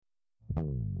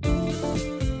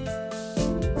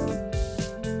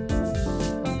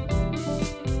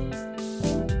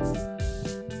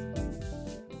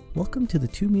Welcome to the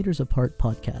 2 Meters Apart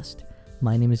podcast.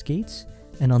 My name is Gates,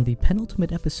 and on the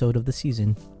penultimate episode of the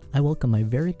season, I welcome my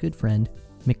very good friend,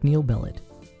 McNeil Bellet.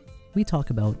 We talk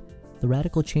about the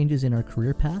radical changes in our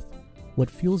career path, what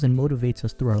fuels and motivates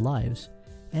us through our lives,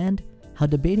 and how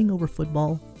debating over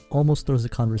football almost throws the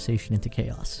conversation into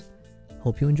chaos.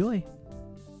 Hope you enjoy.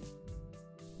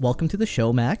 Welcome to the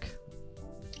show, Mac.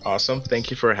 Awesome.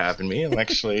 Thank you for having me. I'm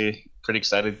actually pretty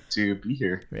excited to be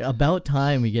here. About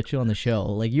time we get you on the show.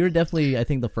 Like, you're definitely, I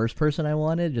think, the first person I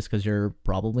wanted, just because you're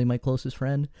probably my closest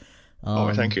friend.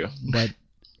 Thank you. But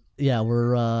yeah,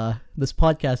 this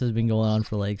podcast has been going on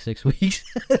for like 6 weeks.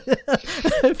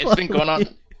 It's been going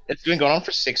on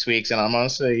for 6 weeks, and I'm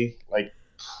honestly like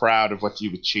proud of what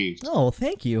you've achieved. Oh,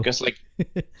 thank you. Because like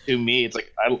to me, it's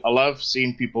like I love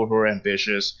seeing people who are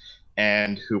ambitious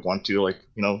and who want to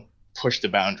push the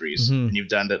boundaries. Mm-hmm. And you've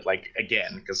done that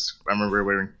again, because I remember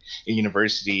when in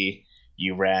university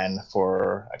you ran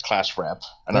for a class rep,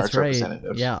 an arts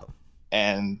representative. Yeah.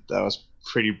 And that was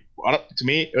pretty, to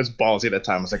me, it was ballsy at that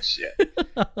time. I was like, shit,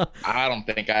 I don't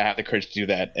think I have the courage to do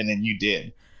that. And then you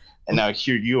did. And now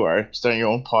here you are starting your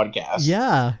own podcast.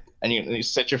 Yeah. And you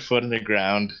set your foot in the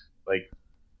ground, like,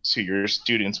 to your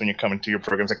students when you're coming to your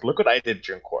programs. Like, look what I did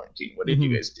during quarantine. What did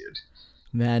you guys do?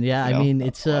 Man, yeah, I mean,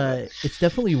 it's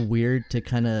definitely weird to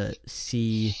kind of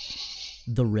see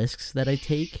the risks that I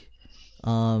take,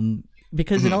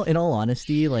 because in all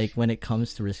honesty, like when it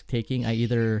comes to risk taking, I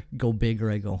either go big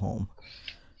or I go home.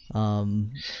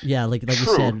 Yeah, like you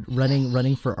said,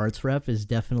 running for arts rep is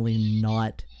definitely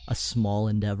not a small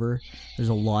endeavor. There's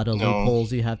a lot of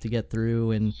loopholes you have to get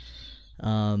through, and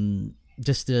and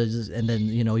then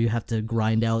you have to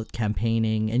grind out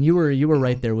campaigning, and you were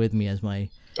right there with me as my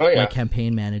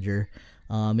campaign manager.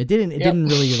 It didn't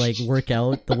really work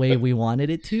out the way we wanted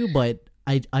it to, but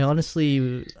I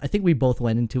honestly, I think we both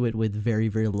went into it with very,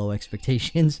 very low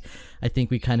expectations. I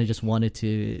think we kind of just wanted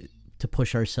to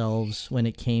push ourselves when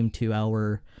it came to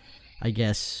our, I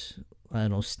guess, I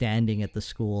don't know, standing at the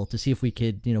school, to see if we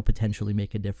could, potentially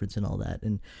make a difference and all that.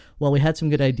 And while we had some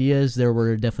good ideas, there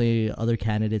were definitely other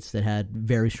candidates that had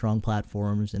very strong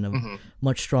platforms and a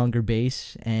much stronger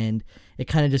base. And it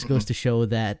kind of just goes to show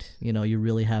that, you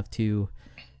really have to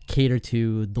cater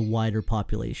to the wider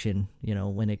population,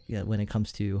 when it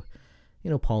comes to,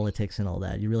 politics and all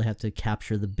that. You really have to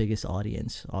capture the biggest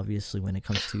audience, obviously, when it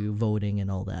comes to voting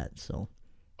and all that. So.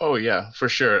 Oh yeah, for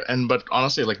sure. But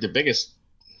honestly, like the biggest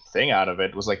thing out of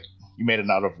it was like you made it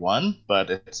out of one, but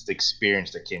it's the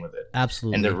experience that came with it.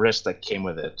 Absolutely. And the risk that came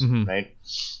with it, right?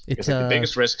 It's like the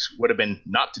biggest risk would have been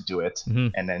not to do it,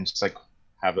 and then just like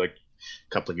have like a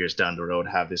couple of years down the road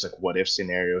have this like what if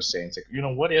scenario saying it's like,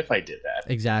 what if I did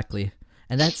that? Exactly.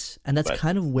 And that's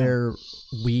kind of where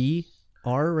we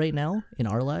are right now in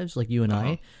our lives, like you and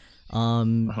I.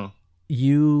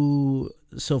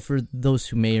 So for those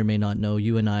who may or may not know,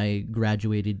 you and I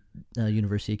graduated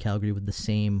University of Calgary with the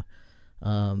same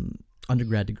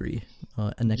undergrad degree,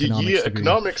 an economics degree.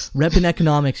 Economics. Rep in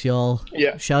economics, y'all.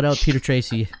 Yeah. Shout out Peter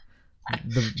Tracy,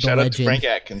 the Shout legend. out to Frank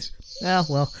Atkins. Yeah,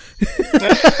 well.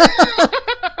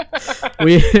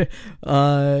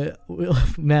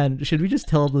 Man, should we just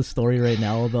tell the story right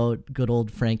now about good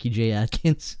old Frankie J.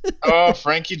 Atkins? Oh,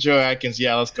 Frankie Joe Atkins.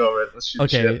 Yeah, let's go with it. Let's shoot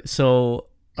shit. So,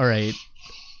 all right.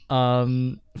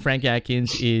 Frank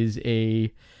Atkins is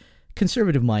a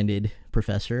conservative-minded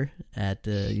professor at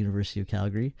the University of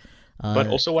Calgary. But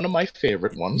also one of my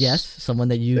favorite ones. Yes, someone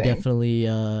that you definitely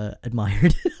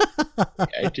admired.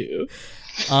 I do.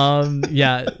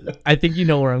 Yeah, I think you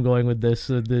know where I'm going with this.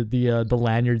 The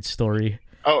lanyard story.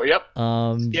 Oh, yep.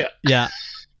 Yeah.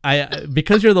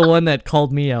 Because you're the one that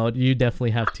called me out, you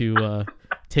definitely have to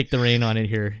take the reign on it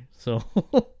here. So.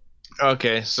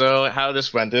 Okay, so how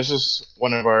this went. This is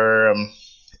one of our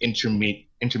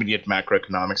intermediate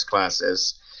macroeconomics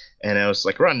classes, and it was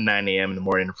like around 9 a.m. in the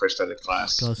morning when I first started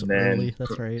class. So early.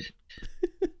 That's right.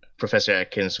 Professor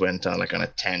Atkins went on a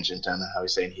tangent on how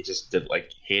he's saying he just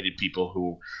hated people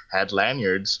who had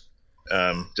lanyards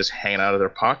just hanging out of their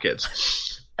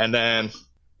pockets. And then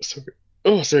sorry,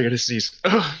 I gotta sneeze.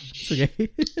 It's okay.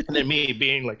 And then me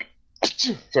being like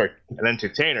sorry, an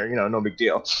entertainer, no big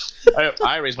deal.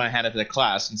 I raised my hand into the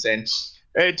class and saying,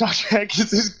 "Hey, Dr.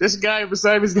 Atkins, this guy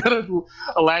beside me's got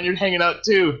a lanyard hanging out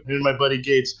too." And my buddy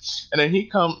Gates, and then he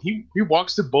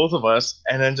walks to both of us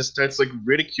and then just starts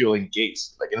ridiculing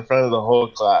Gates in front of the whole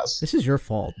class. This is your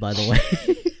fault, by the way.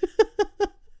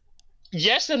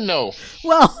 Yes and no.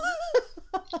 Well,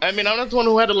 I mean, I'm not the one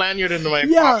who had a lanyard in my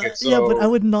Yeah, pocket. So... yeah, but I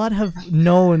would not have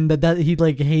known that he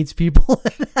like hates people.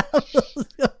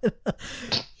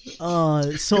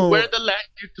 So you wear the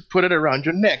lanyard to put it around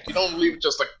your neck. You don't leave it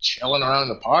just like chilling around in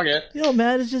the pocket.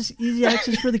 Man, it's just easy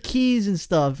access for the keys and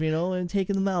stuff, and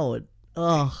taking them out.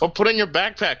 Oh, Or put it in your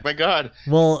backpack. My God.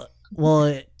 well,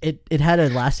 it had a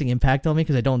lasting impact on me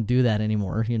because I don't do that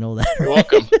anymore. You know that. You're right?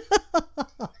 welcome.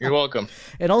 You're welcome.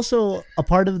 And also, a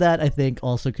part of that, I think,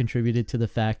 also contributed to the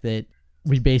fact that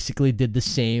we basically did the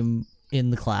same in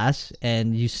the class,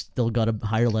 and you still got a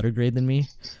higher letter grade than me.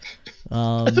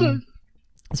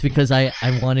 It's because I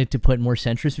wanted to put more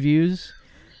centrist views,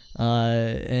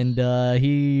 and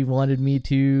he wanted me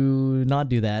to not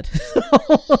do that.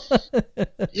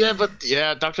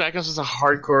 Yeah, Dr. Atkins is a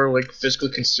hardcore, like, fiscal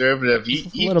conservative.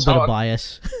 He a little bit of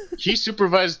bias. He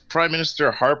supervised Prime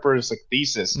Minister Harper's like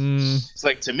thesis. It's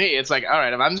like, to me, it's like, all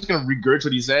right, if I'm just gonna regurgitate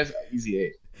what he says, easy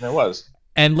A. And it was.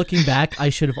 And looking back, I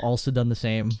should have also done the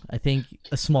same. I think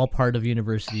a small part of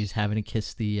universities having to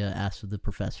kiss the ass of the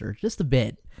professor, just a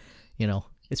bit,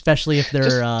 especially if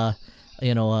they're a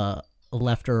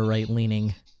left or a right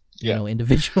leaning,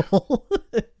 individual.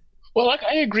 Well, like,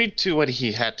 I agreed to what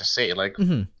he had to say, like,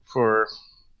 for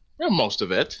most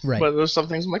of it. Right. But there's some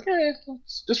things I'm like,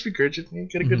 let's just regurgitate and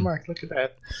get a good mark. Look at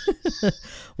that.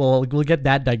 Well, we'll get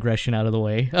that digression out of the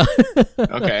way.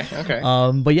 Okay.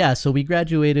 But yeah, so we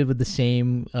graduated with the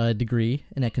same degree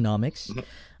in economics.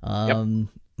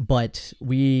 But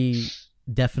we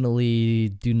definitely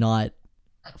do not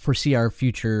foresee our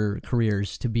future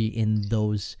careers to be in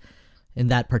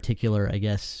that particular, I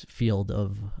guess, field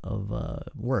of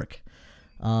work.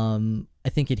 I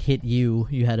think it hit you.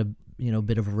 You had a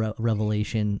bit of a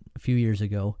revelation a few years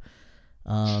ago.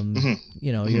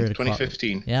 You're at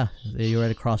 2015. You were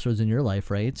at a crossroads in your life,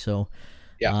 right? So,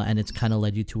 and it's kind of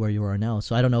led you to where you are now.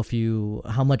 So I don't know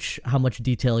how much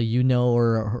detail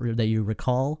or that you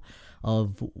recall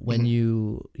of when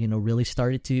you really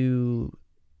started to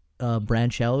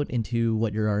branch out into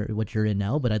what you're in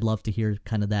now. But I'd love to hear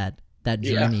kind of that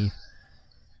journey.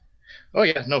 Oh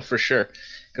yeah, no, for sure.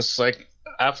 Because like,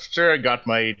 after I got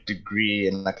my degree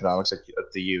in economics at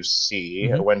the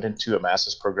UC, I went into a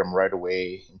master's program right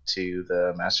away into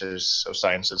the Master's of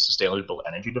Science in Sustainable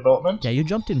Energy Development. Yeah, you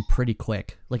jumped in pretty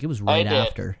quick. Like, it was right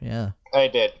after. Yeah, I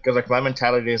did. Because like, my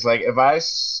mentality is like, if I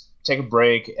take a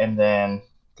break and then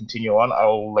continue on,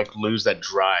 I'll like lose that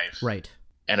drive. Right.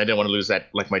 And I didn't want to lose that,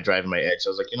 like, my drive and my edge. So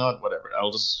I was like, you know what, whatever.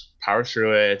 I'll just power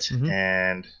through it,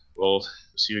 and we'll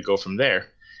see where we go from there.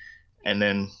 And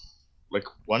then, like,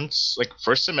 once, like,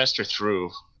 first semester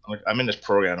through, like, I'm in this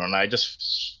program, and I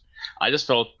just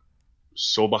felt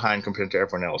so behind compared to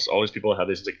everyone else. All these people have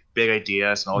these like big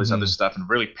ideas and all these other stuff, and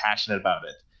really passionate about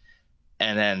it.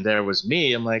 And then there was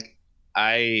me. I'm like,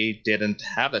 I didn't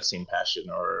have that same passion,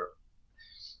 or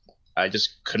I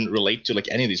just couldn't relate to like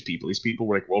any of these people. These people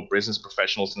were like, well, business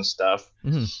professionals and stuff,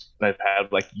 and I've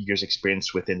had like years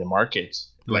experience within the market,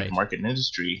 like market and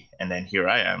industry, and then here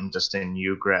I am, just a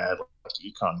new grad, like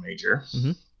econ major,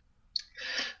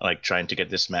 like trying to get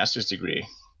this master's degree.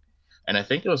 And I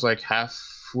think it was like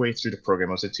halfway through the program.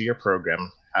 It was a 2-year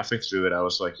program. Halfway through it, I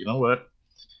was like, you know what?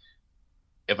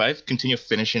 If I continue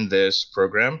finishing this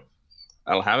program,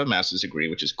 I'll have a master's degree,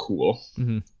 which is cool,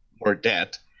 or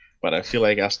debt, but I feel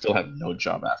like I'll still have no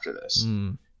job after this.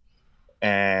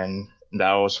 And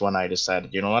that was when I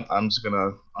decided, you know what? I'm just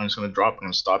gonna drop. I'm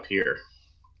gonna stop here.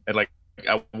 And like,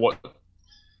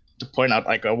 to point out,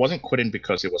 like, I wasn't quitting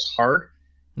because it was hard.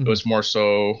 It was more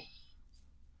so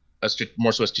a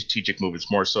strategic move.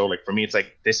 It's more so like, for me, it's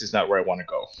like, this is not where I want to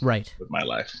go with my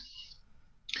life.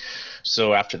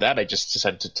 So after that, I just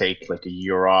decided to take like a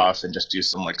year off and just do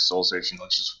some like soul searching, like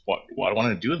just what I want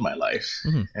to do with my life.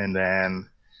 And then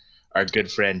our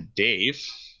good friend Dave,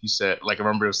 he said, like, I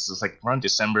remember it was like around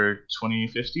December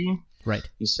 2015. Right.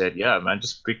 He said, yeah, man,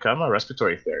 just become a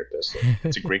respiratory therapist.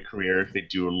 It's a great career. They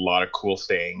do a lot of cool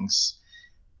things,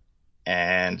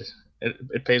 and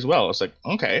it pays well. I was like,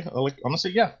 okay, I'm gonna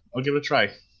say, yeah, I'll give it a try.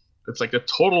 It's like the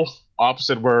total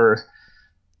opposite where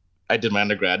I did my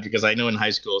undergrad, because I know in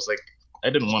high school, it's like, I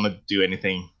didn't want to do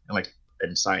anything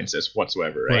in sciences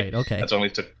whatsoever. Right. Okay. That's only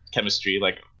took chemistry,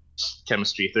 like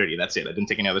chemistry 30. That's it. I didn't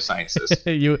take any other sciences.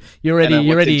 you're ready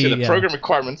into the program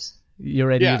requirements. You're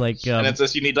ready. And it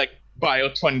says you need like bio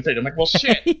 2030. I'm like, well,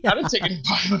 shit. I didn't take any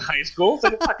bio in high school. So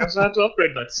fuck, I'm gonna have to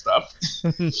upgrade that stuff,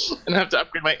 and I have to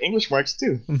upgrade my English marks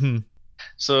too.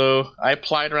 So I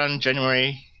applied around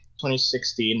January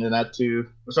 2016, and I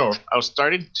was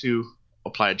starting to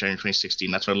apply in January 2016.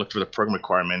 That's when I looked for the program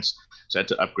requirements. So I had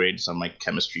to upgrade some of my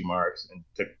chemistry marks and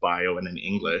took bio and then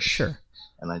English. Sure.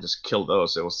 and I just killed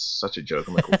those. It was such a joke.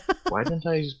 I'm like, why didn't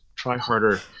I try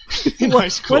harder in high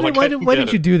school? Why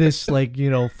did you do this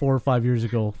 4 or 5 years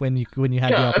ago when you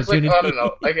had the opportunity? I don't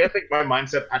know. I think my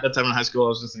mindset at that time in high school, I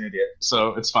was just an idiot.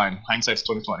 So it's fine. Hindsight's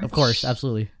 20/20. Of course,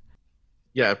 absolutely.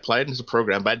 Yeah, I applied into the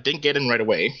program, but I didn't get in right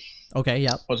away. Okay,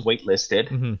 yeah. I was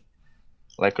waitlisted,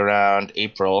 around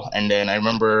April, and then I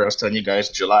remember I was telling you guys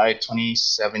July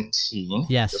 2017.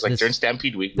 Yes, it was during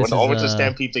Stampede Week. We went all to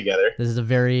Stampede together. This is a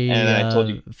very I told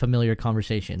you, familiar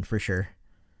conversation for sure.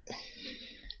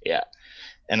 Yeah,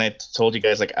 and I told you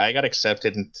guys I got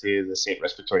accepted into the St.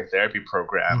 Respiratory Therapy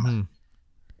program.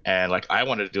 And I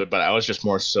wanted to do it, but I was just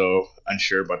more so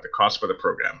unsure about the cost for the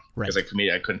program. Right. Because for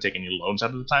me, I couldn't take any loans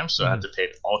at the time, so I had to pay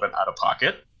all of it out of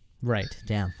pocket. Right.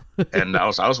 Damn. And I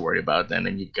was worried about it. And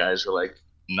then you guys were like,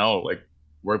 no,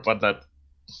 worry about that.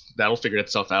 That'll figure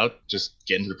itself out. Just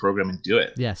get into the program and do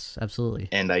it. Yes, absolutely.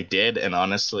 And I did. And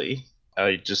honestly,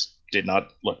 I just did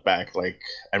not look back. I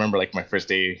remember my first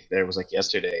day there was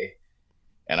yesterday.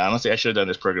 And honestly, I should have done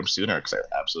this program sooner because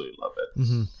I absolutely love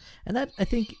it. And that I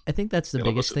think that's the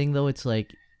biggest thing, though. It's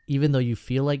even though you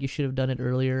feel like you should have done it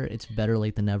earlier, it's better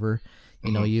late than never.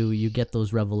 You know, you get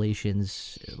those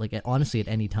revelations honestly at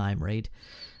any time, right?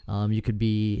 You could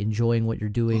be enjoying what you're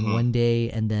doing one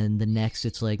day, and then the next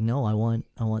it's no, I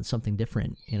want something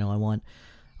different. You know, I want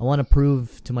to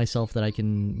prove to myself that I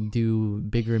can do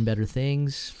bigger and better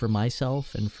things for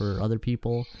myself and for other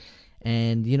people.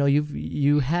 And you know,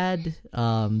 you had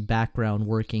background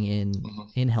working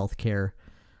in healthcare.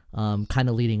 Kind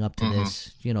of leading up to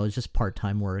this, you know, it's just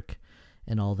part-time work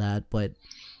and all that. But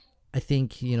I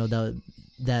think, you know,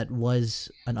 that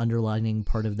was an underlining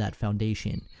part of that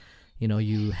foundation. You know,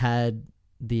 you had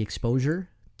the exposure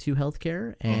to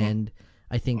healthcare, and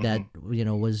I think that, you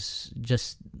know, was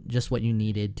just what you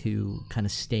needed to kind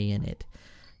of stay in it.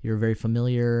 You're very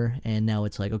familiar, and now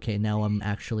it's okay, now I'm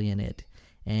actually in it.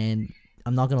 And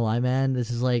I'm not going to lie, man,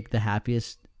 this is the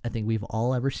happiest I think we've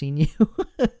all ever seen you.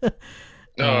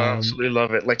 No, I absolutely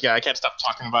love it. I can't stop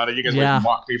talking about it. You guys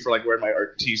mock me for wearing my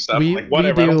RT stuff.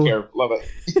 Whatever, I don't care. Love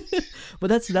it. But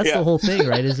that's the whole thing,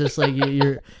 right? Is just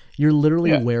you're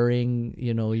literally wearing,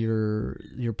 you know, your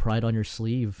pride on your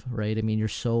sleeve, right? I mean, you're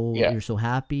so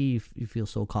happy, you feel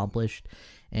so accomplished.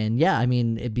 And I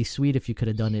mean, it'd be sweet if you could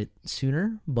have done it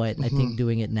sooner, but I think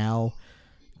doing it now,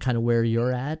 kind of where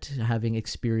you're at, having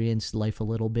experienced life a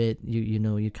little bit, you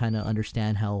know, you kind of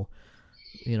understand how,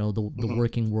 you know, the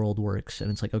working world works,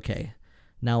 and it's okay,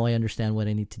 now I understand what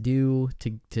I need to do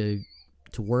to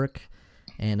work,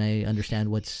 and I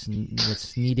understand what's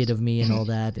needed of me and all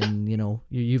that, and you know,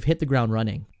 you've hit the ground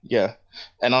running. Yeah,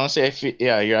 and honestly, I feel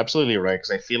you're absolutely right,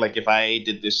 because I feel if I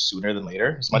did this sooner than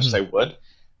later, as much as I would,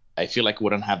 I feel I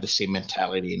wouldn't have the same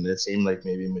mentality and the same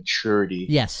maybe maturity.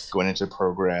 Yes. Going into the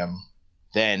program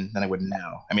than I would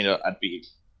now. I mean, I'd be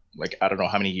I don't know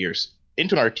how many years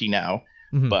into an RT now.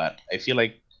 But I feel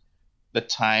the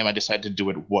time I decided to do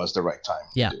it was the right time.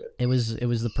 Yeah, to do it was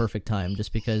the perfect time,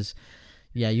 just because,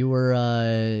 you were,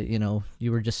 you know,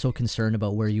 you were just so concerned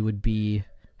about where you would be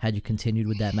had you continued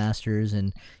with that master's,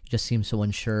 and you just seemed so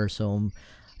unsure. So,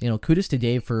 you know, kudos to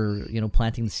Dave for, you know,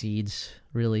 planting the seeds,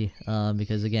 really,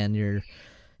 because again,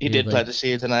 he did plant the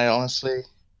seeds, and I honestly,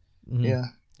 you're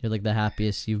the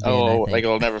happiest you've been. Oh,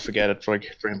 I'll never forget it for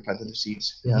him planting the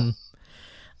seeds. Yeah.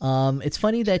 It's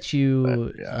funny that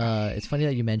you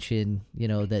mentioned, you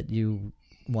know, that you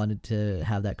wanted to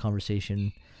have that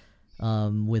conversation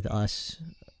with us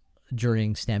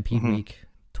during Stampede Week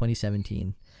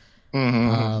 2017.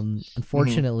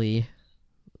 Unfortunately,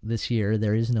 this year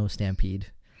there is no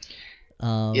Stampede.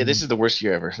 This is the worst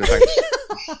year ever.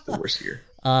 The worst year.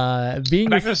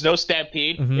 There's no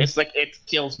Stampede, it's it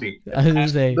kills me. I was gonna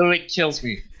say, literally kills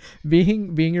me.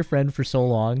 Being your friend for so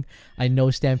long, I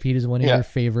know Stampede is one of your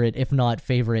favorite, if not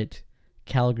favorite,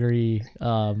 Calgary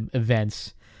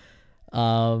events.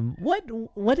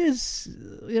 What is,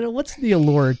 you know, what's the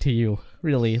allure to you,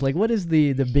 really? What is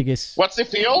the biggest? What's the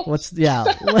appeal? What's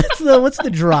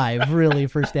the drive, really,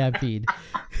 for Stampede?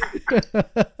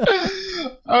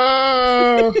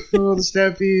 The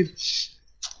Stampede.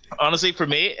 Honestly, for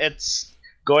me, it's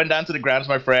going down to the grounds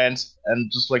with my friends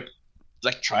and just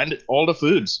trying all the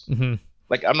foods. I'm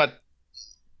not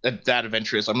that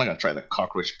adventurous. I'm not gonna try the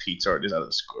cockroach pizza or this other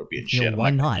scorpion shit. Why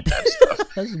not?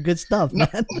 That's good stuff,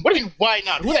 man. What do you mean, why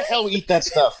not? Who the hell would eat that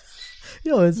stuff?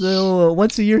 It's a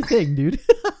once a year thing, dude.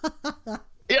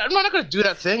 Yeah, I'm not gonna do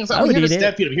that thing. I'm here to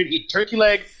Stampede. I'm here to eat turkey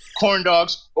leg, corn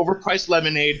dogs, overpriced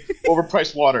lemonade,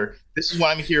 overpriced water. This is what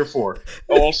I'm here for.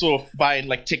 Also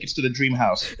buying tickets to the dream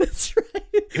house. That's right.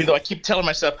 Even though I keep telling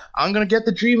myself I'm gonna get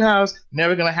the dream house,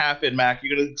 never gonna happen, Mac.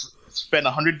 You're gonna spend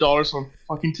 $100 on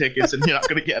fucking tickets and you're not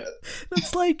gonna get it.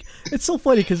 It's like, it's so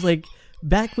funny because like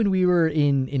back when we were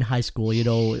in high school, you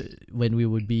know, when we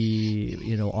would be,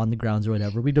 you know, on the grounds or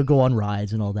whatever, we'd go on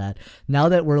rides and all that. Now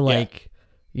that we're like,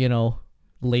 you know,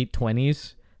 late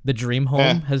 20s, the dream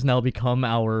home has now become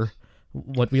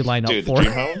what we line up for. The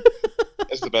dream home?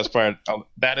 That's the best part.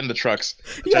 That and the trucks.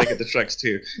 I try to get the trucks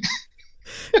too.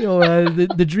 You know,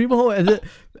 the dream home.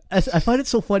 I find it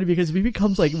so funny because we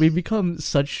become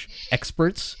such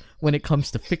experts when it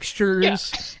comes to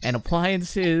fixtures and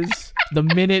appliances. The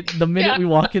minute we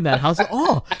walk in that house,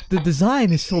 oh, the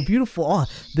design is so beautiful. Oh,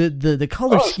 the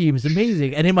color scheme is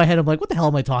amazing. And in my head, I'm like, what the hell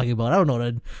am I talking about? I don't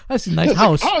know. That's a nice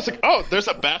house. It's like, oh, there's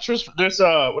a bachelor's. There's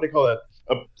a, what do you call it?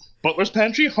 A butler's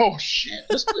pantry. Oh shit,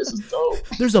 this place is dope.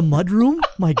 There's a mud room.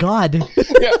 My God.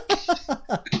 Yeah.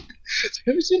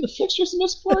 Have you seen the fixtures in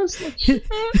this place? Like,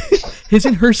 his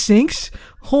and her sinks.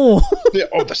 Oh. Yeah,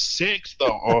 the sinks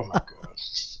though. Oh my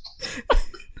God.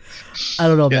 I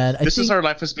don't know, man. This is our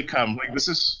life has become. Like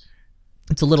it's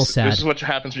a little sad. This is what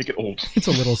happens when you get old. It's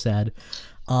a little sad.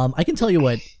 I can tell you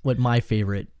what my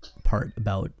favorite part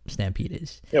about Stampede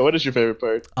is. Yeah, what is your favorite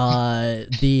part?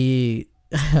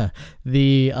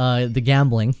 The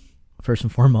gambling, first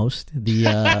and foremost.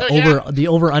 The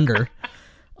over under.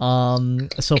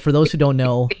 So for those who don't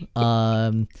know,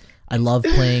 I love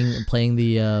playing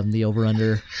the over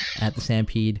under at the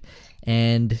Stampede,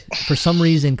 and for some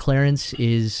reason Clarence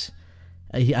is,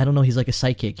 I don't know, he's like a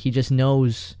psychic. He just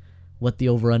knows what the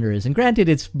over under is, and granted,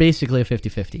 it's basically a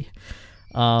 50-50.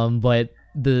 But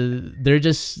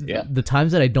the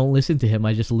times that I don't listen to him,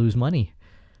 I just lose money.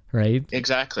 Right?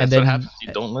 Exactly. That's what happens.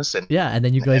 You don't listen. Yeah, and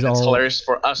then you guys all... It's hilarious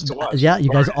for us to watch. Yeah, you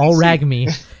guys all rag me.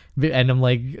 And I'm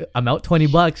like, I'm out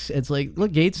 $20. It's like,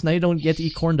 look, Gates, now you don't get to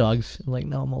eat corn dogs. I'm like,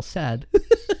 no, I'm all sad.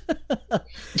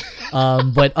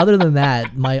 But other than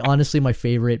that, honestly, my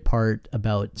favorite part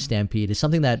about Stampede is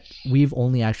something that we've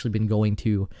only actually been going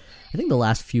to, I think, the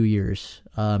last few years.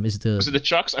 Was it the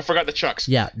Chucks? I forgot the Chucks.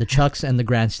 Yeah, the Chucks and the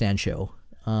Grandstand show.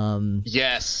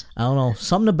 Yes. I don't know,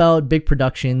 something about big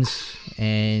productions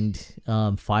and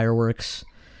fireworks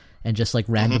and just like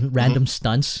random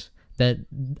stunts that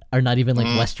are not even like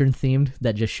Western themed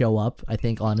that just show up, I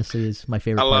think honestly is my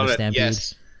favorite part of Stampede.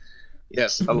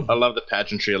 Yes. I love the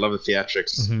pageantry. I love the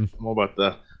theatrics. I'm all about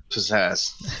the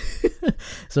pizzazz.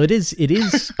 So it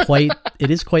is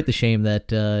quite the shame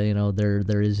that you know,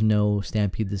 there is no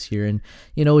Stampede this year, and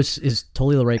you know, is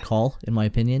totally the right call in my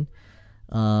opinion.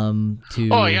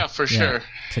 Sure,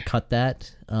 to cut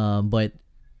that. But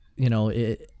you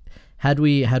know, had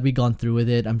we gone through with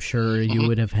it, I'm sure you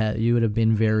would have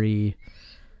been very,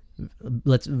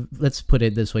 let's put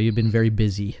it this way, you've been very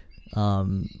busy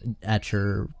at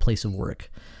your place of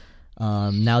work.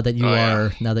 Now that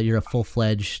you're a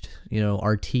full-fledged, you know,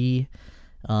 RT.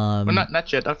 Well,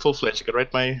 not yet, not full-fledged. I could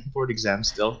write my board exam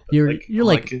still. You're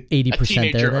like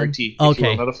 80% there then? RT,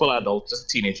 okay. Not a full adult, just a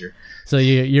teenager. So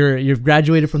you've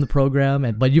graduated from the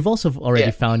program, but you've also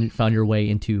already found your way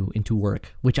into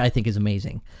work, which I think is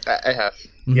amazing. I have,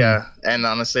 yeah. And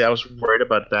honestly, I was worried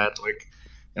about that. Like,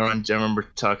 you know, I remember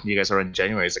talking to you guys around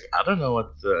January. It's like, I don't know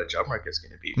what the job market is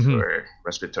going to be for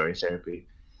respiratory therapy.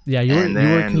 Yeah, lo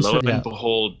and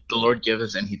behold, the Lord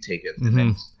giveth and He taketh, and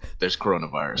then there's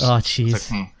coronavirus. Oh, jeez.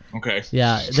 Like, okay.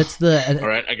 Yeah, that's the. All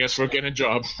right, I guess we're getting a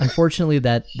job. Unfortunately,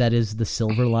 that is the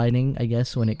silver lining, I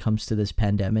guess, when it comes to this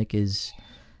pandemic is,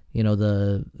 you know,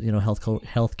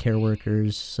 healthcare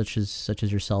workers such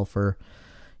as yourself are,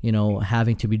 you know,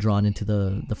 having to be drawn into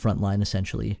the front line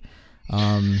essentially.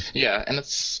 Yeah, and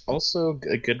it's also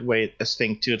a good way to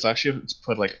think too. It's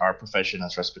put like our profession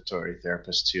as respiratory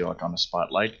therapists too, like on the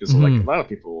spotlight, because like a lot of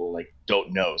people like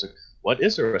don't know. It's like, what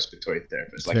is a respiratory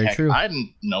therapist? Like, heck, I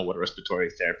didn't know what a respiratory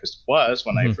therapist was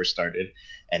when I first started,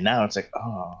 and now it's like,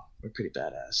 oh, we're pretty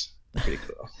badass, pretty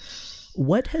cool.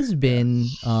 What has been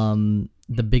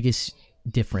the biggest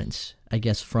difference, I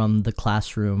guess, from the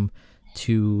classroom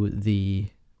to the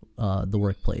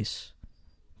workplace,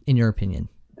 in your opinion?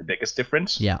 The biggest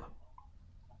difference? Yeah.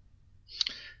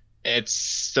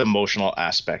 It's the emotional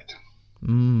aspect.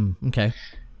 Okay.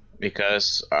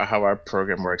 Because how our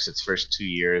program works, its first 2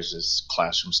 years is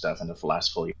classroom stuff, and the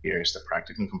last full year is the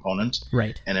practicum component.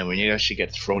 Right. And then when you actually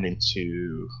get thrown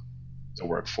into the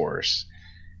workforce,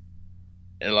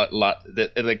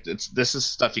 this is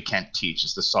stuff you can't teach.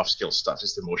 It's the soft skill stuff.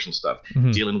 It's the emotional stuff.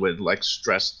 Dealing with like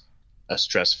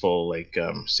stressful like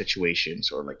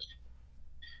situations, or like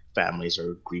families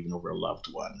are grieving over a loved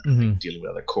one, like dealing with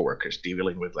other coworkers,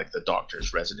 dealing with like the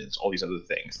doctors, residents, all these other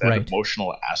things. That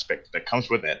emotional aspect that comes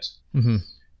with it,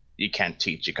 you can't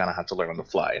teach. You kind of have to learn on the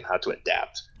fly and how to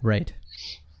adapt. Right.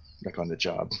 like on the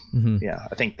job. Mm-hmm. Yeah,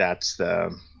 I think that's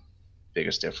the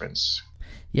biggest difference.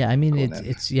 Yeah, I mean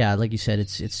it's yeah, like you said,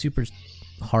 it's super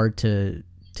hard to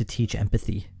teach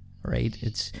empathy, right?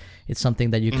 It's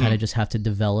something that you kind of just have to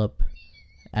develop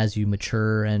as you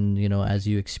mature and, you know, as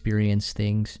you experience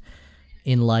things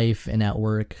in life and at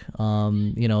work.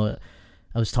 You know,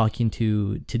 I was talking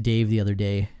to Dave the other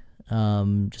day,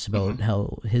 just about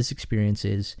how his experience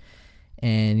is,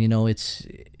 and you know, it's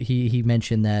he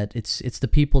mentioned that it's the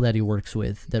people that he works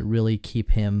with that really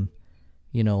keep him,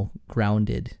 you know,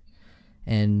 grounded,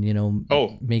 and you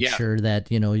know, make sure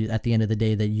that, you know, at the end of the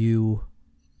day that you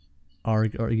are,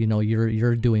 or you know,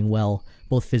 you're doing well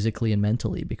both physically and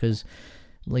mentally, because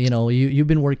you know, you've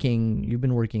been working,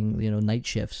 you know, night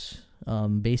shifts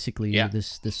basically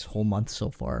this whole month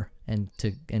so far, and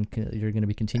you're going to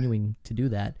be continuing to do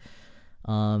that.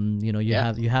 You know,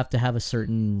 you have to have a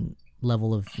certain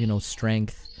level of, you know,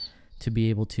 strength to be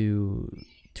able to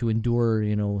endure,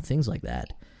 you know, things like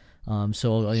that.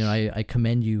 So you know, I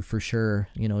commend you for sure.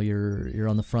 You know, you're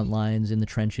on the front lines in the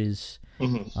trenches,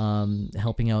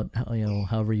 helping out, you know,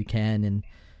 however you can, and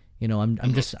you know,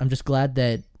 I'm just glad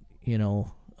that, you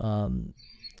know,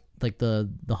 like the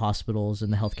hospitals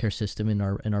and the healthcare system in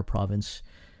our province,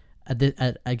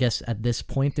 I guess at this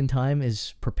point in time,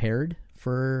 is prepared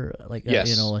for like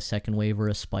you know, a second wave or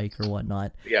a spike or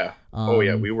whatnot. Yeah.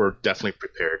 We were definitely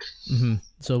prepared. Mm-hmm.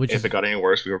 So if it got any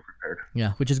worse, we were prepared.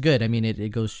 Yeah, which is good. I mean, it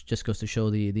goes to show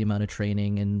the amount of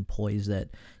training and poise that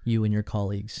you and your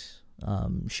colleagues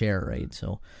share, right?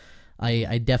 So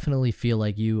I definitely feel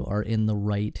like you are in the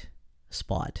right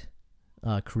spot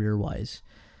career wise.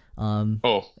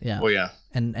 Yeah.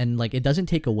 And like, it doesn't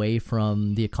take away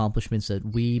from the accomplishments that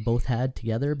we both had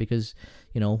together, because,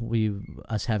 you know,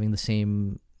 us having the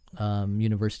same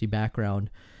university background,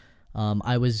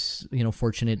 I was, you know,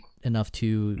 fortunate enough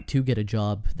to get a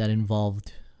job that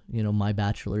involved, you know, my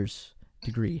bachelor's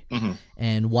degree.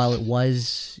 And while it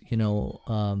was, you know,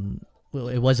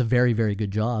 it was a very, very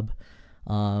good job,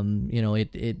 you know,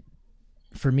 it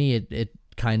for me, it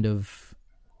kind of,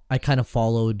 I kind of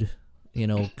followed, you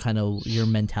know, kind of your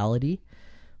mentality,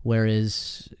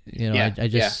 whereas, you know, I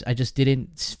just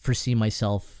didn't foresee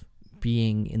myself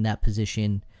being in that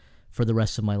position for the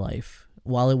rest of my life.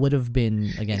 While it would have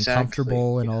been, again,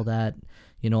 comfortable and all that,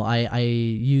 you know, I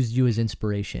used you as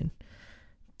inspiration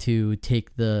to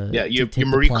take the you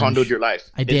Marie Kondoed your life.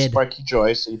 I did. It sparked you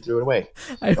joy, so you threw it away.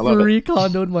 I Marie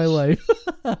Kondoed my life.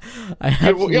 I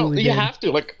absolutely you have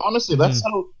to, like, honestly, that's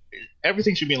how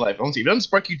everything should be in life. Honestly, if it doesn't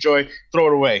spark you joy, throw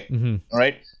it away. All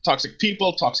right, toxic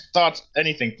people, toxic thoughts,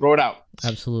 anything, throw it out.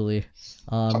 Absolutely.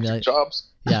 Toxic jobs.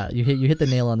 Yeah, you hit the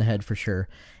nail on the head for sure.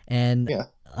 And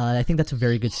I think that's a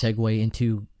very good segue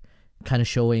into kind of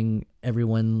showing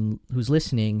everyone who's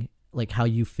listening, like, how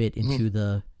you fit into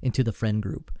the friend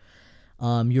group.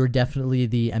 You're definitely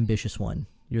the ambitious one.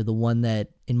 You're the one that,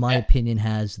 in my opinion,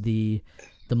 has the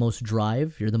most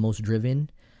drive. You're the most driven.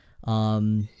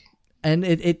 And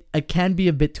it can be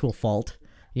a bit to a fault,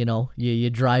 you know. You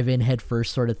drive in head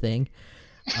first, sort of thing.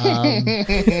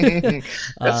 That's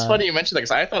funny you mentioned that,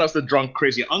 because I thought I was the drunk,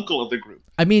 crazy uncle of the group.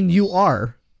 I mean, you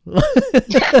are.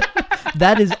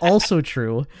 That is also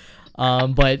true.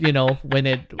 But you know, when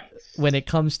it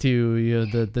comes to, you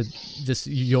know, the just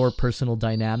your personal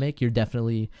dynamic, you're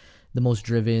definitely the most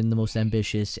driven, the most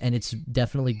ambitious, and it's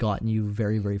definitely gotten you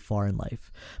very, very far in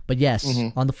life. But yes,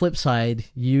 on the flip side,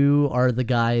 you are the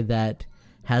guy that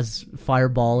has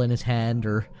Fireball in his hand,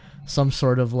 or some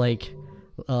sort of, like,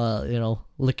 you know,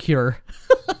 liqueur.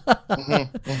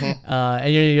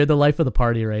 And you're the life of the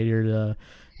party, right? You're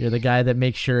the guy that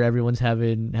makes sure everyone's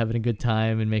having a good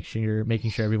time, and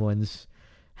making sure everyone's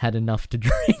had enough to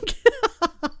drink.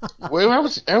 Well,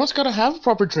 everyone's got to have a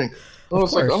proper drink.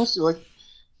 Like, honestly, like,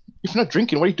 if you're not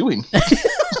drinking, what are you doing?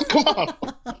 Come on.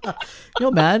 You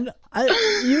know, man,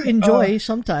 you enjoy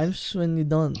sometimes when you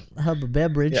don't have a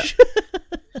beverage.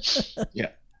 Yeah.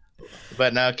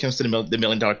 But now it comes to the $1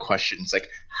 million question. It's like,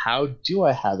 how do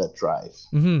I have that drive?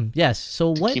 Yes.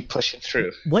 So what? Keep pushing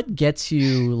through. What gets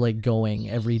you, like, going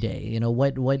every day? You know,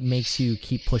 what makes you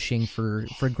keep pushing for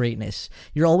greatness?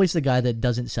 You're always the guy that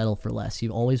doesn't settle for less. You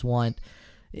always want,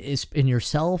 is in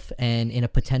yourself and in a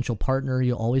potential partner,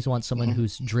 you always want someone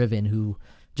who's driven, who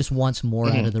just wants more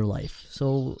out of their life.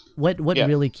 So what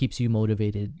really keeps you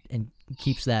motivated and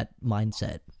keeps that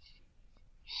mindset?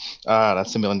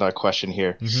 That's a $1 million question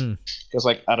here. Because,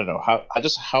 like, I don't know,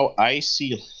 how I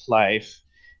see life.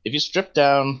 If you strip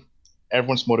down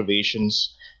everyone's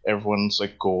motivations, everyone's,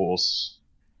 like, goals,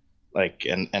 like,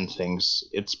 and things,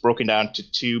 it's broken down to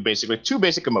two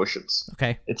basic emotions.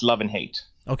 Okay. It's love and hate.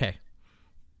 Okay.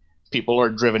 People are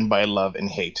driven by love and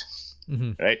hate.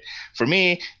 right? For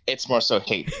me, it's more so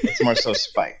hate. It's more so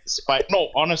spite. Spite. No,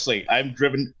 honestly, I'm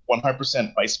driven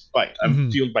 100% by spite.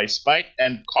 I'm fueled by spite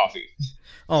and coffee.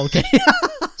 Oh, okay.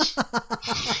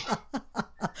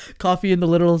 Coffee in the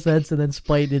literal sense, and then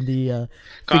spite in the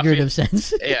figurative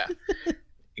sense. Yeah,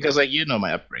 because like you know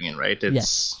my upbringing, right? It's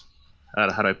yes.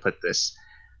 How do I put this?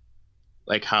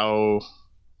 Like how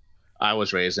I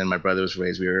was raised and my brother was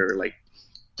raised. We were like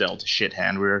dealt a shit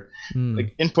hand. We were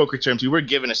like in poker terms, we were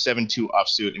given a 7-2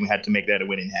 offsuit, and we had to make that a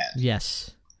winning hand.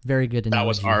 Yes, very good analogy. That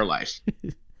was our life,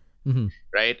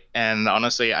 right? And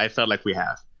honestly, I felt like we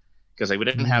have. Because like we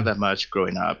didn't have that much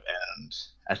growing up, and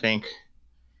I think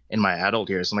in my adult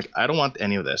years, I'm like, I don't want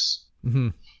any of this.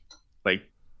 Like,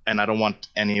 and I don't want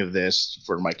any of this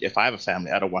for like if I have a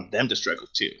family, I don't want them to struggle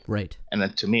too. Right. And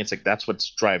then to me, it's like that's what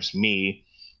drives me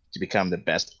to become the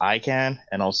best I can,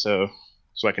 and also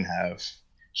so I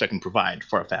can provide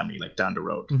for a family like down the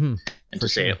road, and for to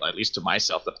say at least to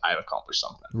myself that I've accomplished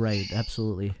something. Right.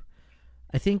 Absolutely.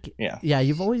 I think. Yeah.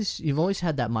 You've always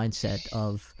had that mindset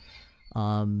of.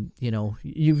 You know,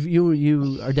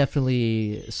 you are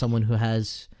definitely someone who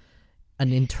has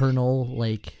an internal,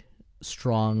 like,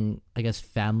 strong, I guess,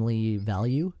 family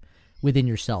value within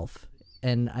yourself.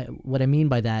 And what I mean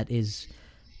by that is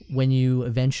when you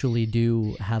eventually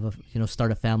do have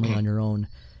start a family on your own,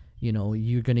 you know,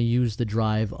 you're going to use the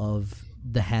drive of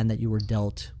the hand that you were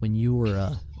dealt when you were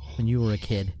a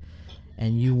kid,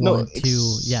 and you want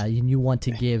you want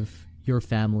to give your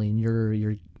family and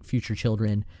your future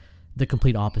children the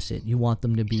complete opposite. You want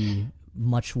them to be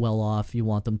much well off. You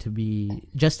want them to be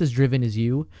just as driven as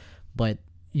you, but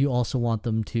you also want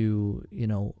them to, you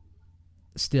know,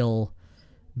 still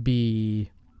be,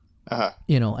 I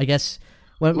guess,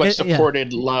 like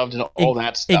supported, loved, and all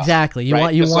that stuff. Exactly. You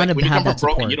want to have that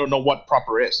support. You don't know what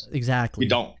proper is. Exactly. You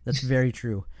don't. That's very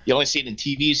true. You only see it in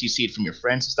TVs. You see it from your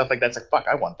friends and stuff like that. It's like, fuck,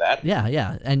 I want that.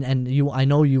 Yeah. And I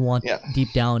know you want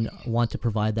deep down want to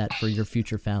provide that for your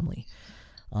future family.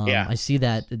 I see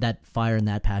that fire and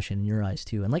that passion in your eyes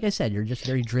too. And like I said, you're just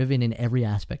very driven in every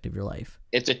aspect of your life.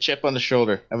 It's a chip on the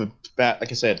shoulder. I'm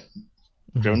like I said,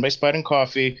 driven by spite and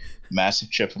coffee, massive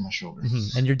chip on my shoulder.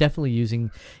 And you're definitely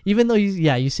using, even though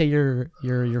you say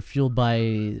you're fueled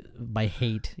by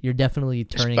hate, you're definitely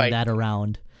turning that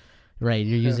around. Right.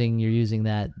 You're using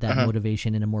that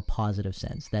motivation in a more positive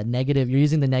sense. That negative, you're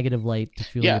using the negative light to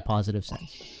fuel your positive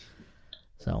sense.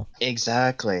 So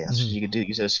exactly, that's what you could do.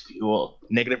 Use it as fuel,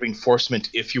 negative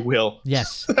reinforcement, if you will.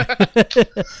 Yes.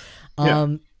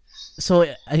 So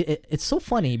it's so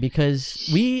funny because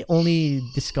we only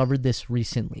discovered this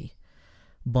recently,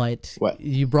 but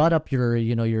you brought up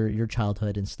your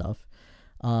childhood and stuff.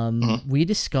 We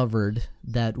discovered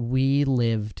that we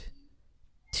lived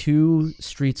 2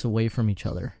 streets away from each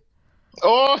other.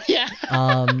 Oh yeah.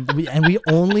 We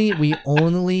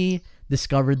only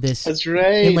discovered this. That's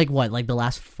right. In like the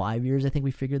last 5 years, I think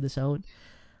we figured this out.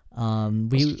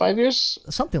 Was it 5 years?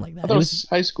 Something like that. I thought it was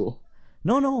high school.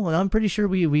 No, I'm pretty sure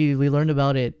we learned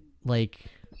about it like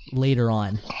later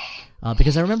on,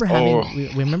 because I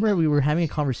remember we were having a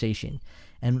conversation,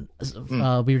 and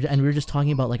we were just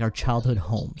talking about like our childhood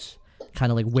homes,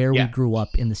 kind of like where we grew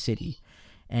up in the city.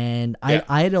 And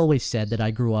I had always said that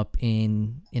I grew up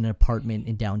in an apartment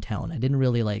in downtown. I didn't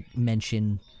really like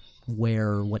mention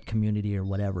where, what community or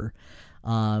whatever.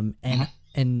 And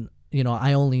you know,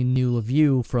 I only knew of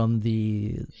you from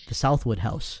the Southwood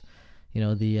house, you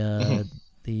know, the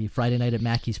Friday night at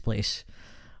Mackey's place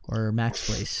or Mac's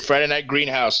place. Friday night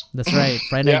greenhouse. That's right.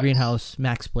 Friday night greenhouse,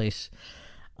 Mac's place.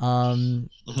 So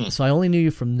I only knew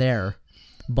you from there,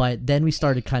 but then we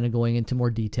started kind of going into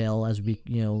more detail as we,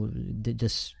 you know, did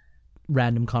just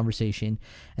random conversation.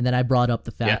 And then I brought up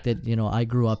the fact that, you know, I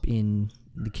grew up in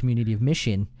the community of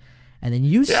Mission. And then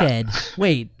you said,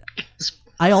 wait,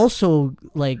 I also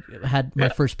like had my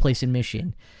first place in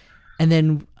Mission. And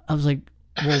then I was like,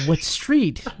 well, what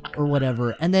street or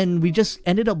whatever? And then we just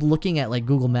ended up looking at like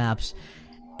Google Maps,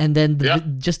 and then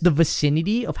just the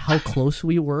vicinity of how close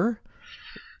we were,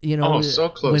 you know, so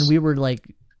close. When we were like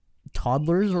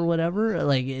toddlers or whatever.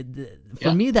 Like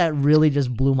for me, that really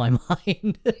just blew my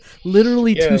mind.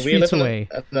 Literally 2 streets away.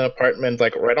 In an apartment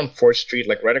like right on 4th Street,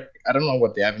 like I don't know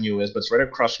what the avenue is, but it's right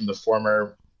across from the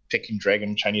former Peking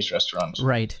Dragon Chinese restaurant.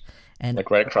 Right. And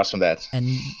like right across from that. And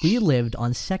we lived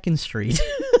on 2nd Street.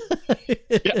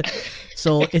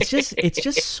 So it's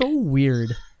just so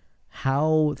weird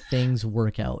how things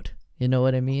work out. You know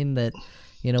what I mean? That,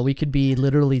 you know, we could be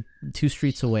literally 2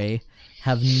 streets away,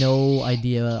 have no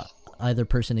idea either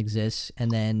person exists, and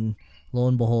then lo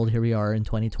and behold, here we are in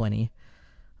 2020,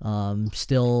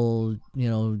 still, you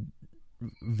know,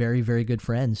 very, very good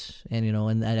friends, and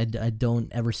and I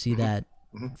don't ever see that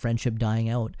friendship dying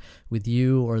out with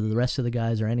you or the rest of the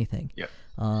guys or anything. Yeah.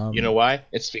 You know why?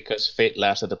 It's because fate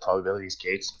laughs at the probabilities,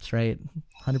 Gates. That's right.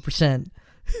 100%.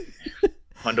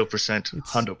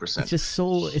 100%. It's just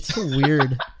it's so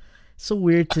weird. So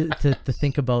weird to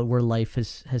think about where life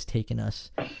has taken us.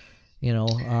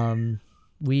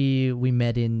 We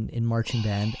met in marching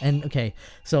band, and okay,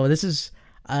 so this is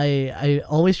I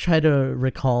always try to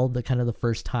recall the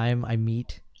first time I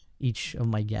meet each of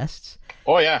my guests.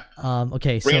 Oh yeah.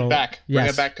 Okay. Bring it back. Bring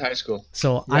it back to high school.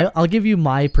 So yeah. I'll give you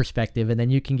my perspective, and then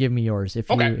you can give me yours if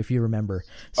you remember.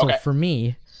 So for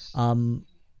me,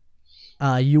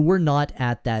 you were not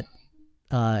at that,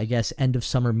 I guess, end of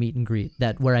summer meet and greet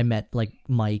where I met like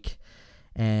Mike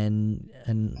and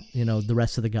the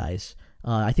rest of the guys.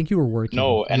 I think you were working.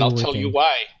 No, and I'll tell you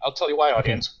why. Audience.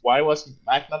 Okay. Why was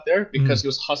Mac not there? Because he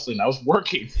was hustling. I was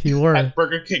working. You were at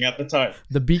Burger King at the time.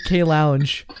 The BK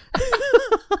Lounge.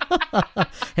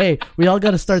 Hey, we all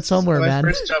got to start somewhere, man. My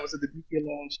first job was at the BK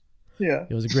Lounge. Yeah,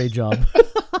 it was a great job.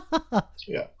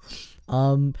 Yeah.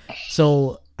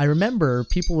 So I remember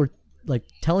people were like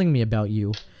telling me about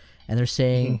you, and they're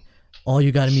saying, "Oh,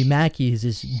 you got to meet Mackie. He's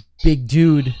this big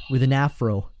dude with an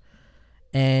afro."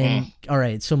 And all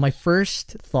right, so my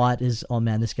first thought is, oh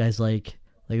man, this guy's like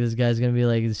this guy's gonna be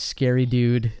like this scary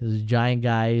dude, this giant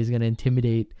guy. He's gonna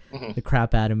intimidate the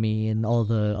crap out of me and all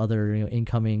the other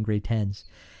incoming grade 10s.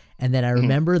 And then I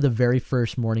remember the very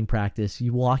first morning practice.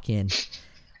 You walk in,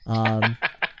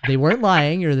 they weren't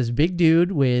lying. You're this big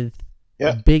dude with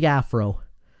a big afro,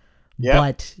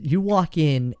 but you walk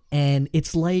in and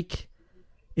it's like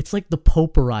the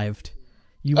Pope arrived.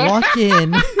 You walk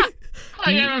in.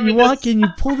 You walk in, you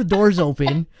pull the doors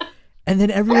open, and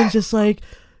then everyone's just like,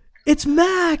 "It's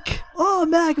Mac! Oh,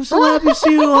 Mac, I'm so happy to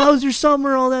see you. How was your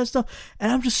summer?" All that stuff.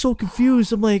 And I'm just so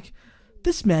confused. I'm like,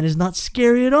 this man is not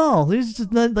scary at all. He's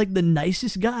just not like the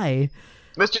nicest guy.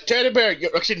 Mr. Teddy Bear,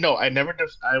 actually, no, I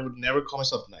would never call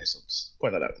myself nice. I'll just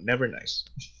point that out. Never nice.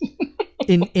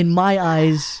 In my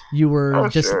eyes, you were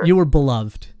you were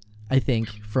beloved. I think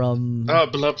from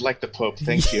beloved like the Pope.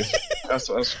 Thank you. That's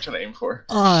what I was trying to aim for.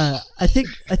 I think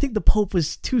the Pope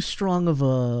was too strong of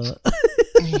a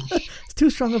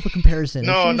comparison.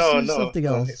 No. Something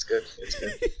else. It's good.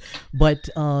 But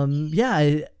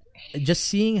just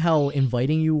seeing how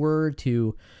inviting you were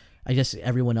to, I guess,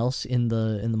 everyone else in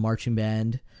the marching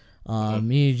band.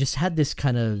 You just had this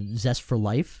kind of zest for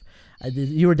life.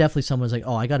 You were definitely someone who's like,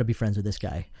 oh, I got to be friends with this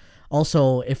guy.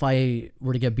 Also, if I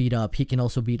were to get beat up, he can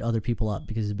also beat other people up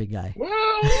because he's a big guy. Well,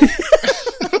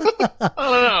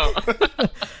 I don't know.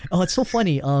 Oh, it's so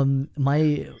funny. When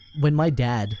my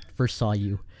dad first saw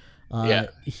you,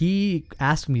 he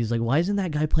asked me, he's like, "Why isn't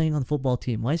that guy playing on the football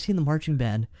team? Why is he in the marching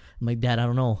band?" I'm like, "Dad, I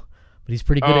don't know, but he's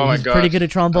pretty good. Pretty good at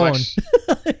trombone."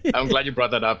 I'm glad you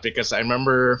brought that up because I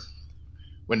remember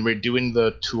when we were doing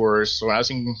the tours. So I was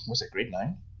in, was it grade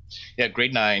 9? Yeah,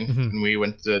 grade 9, and we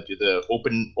went to do the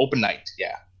open night.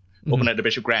 Yeah, open night at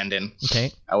Bishop Grandin.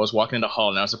 Okay. I was walking in the hall,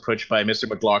 and I was approached by Mr.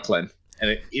 McLaughlin,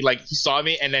 and he saw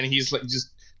me, and then he's like just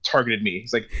targeted me.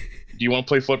 He's like, "Do you want to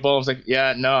play football?" I was like,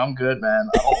 "Yeah, no, I'm good, man.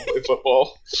 I don't play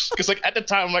football." Because like at the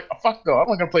time, I'm like, oh, "Fuck no, I'm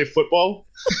not gonna play football."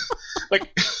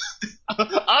 Like, I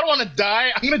don't want to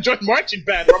die. I'm gonna join marching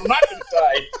band, or I'm not gonna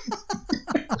die.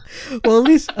 Well,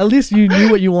 at least you knew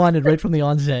what you wanted right from the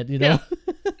onset, you know. Yeah.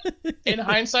 In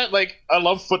hindsight, like I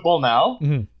love football now,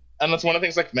 and that's one of the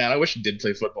things. Like, man, I wish I did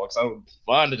play football because I would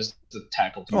fun to just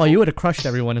tackle people. Oh, you would have crushed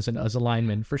everyone as a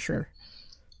lineman for sure.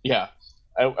 Yeah,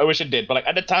 I wish I did, but like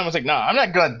at the time, I was like, nah, I'm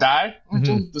not gonna die. I'm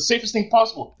doing the safest thing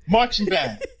possible, marching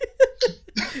band.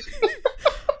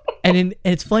 And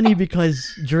it's funny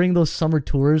because during those summer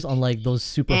tours on like those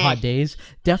super hot days,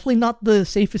 definitely not the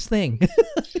safest thing.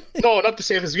 No, not the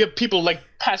safest. We have people like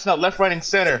passing out left, right, and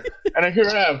center, and here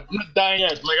I am. I'm not dying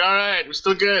yet. I'm like, all right, we're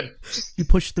still good. You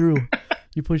push through.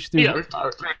 Yeah,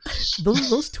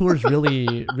 those tours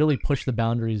really push the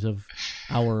boundaries of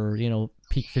our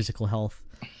peak physical health.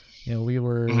 We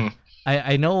were.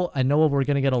 I know we're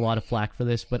gonna get a lot of flack for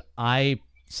this, but I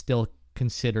still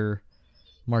consider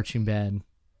marching band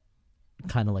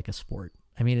kind of like a sport.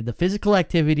 I mean, the physical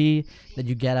activity that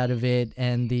you get out of it,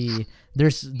 and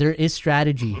there is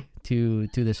strategy to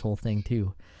this whole thing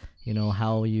too.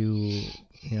 How you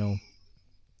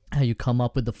come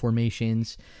up with the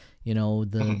formations,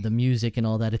 the music and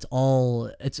all that. It's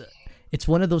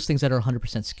one of those things that are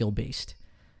 100% skill based.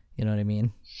 You know what I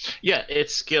mean? Yeah,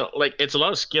 it's skill. Like it's a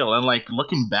lot of skill, and like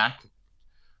looking back.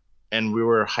 And we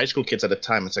were high school kids at the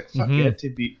time. It's like, fuck, we had to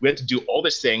do all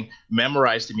this thing,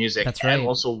 memorize the music, That's right. and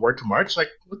also work to march. Like,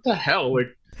 what the hell?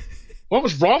 Like, What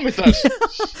was wrong with us?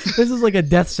 This is like a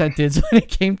death sentence when it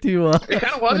came to. It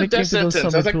kind of was a death sentence. I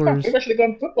was like, fuck, maybe I should have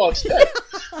gone football instead.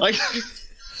 Like,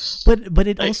 but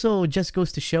it also just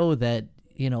goes to show that,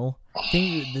 you know,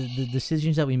 the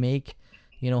decisions that we make,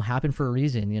 you know, happen for a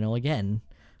reason. You know, again,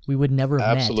 we would never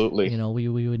have absolutely met. You know, we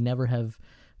would never have.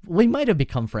 We might have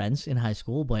become friends in high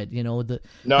school, but you know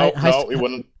we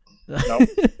wouldn't. No.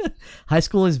 High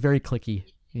school is very cliquey.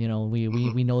 You know, we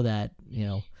know that. You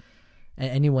know,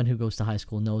 anyone who goes to high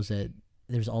school knows that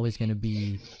there's always going to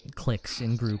be cliques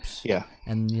in groups. Yeah.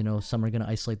 And you know, some are going to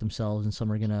isolate themselves, and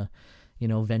some are going to, you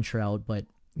know, venture out. But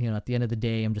you know, at the end of the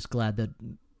day, I'm just glad that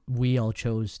we all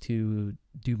chose to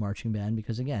do marching band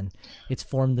because, again, it's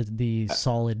formed the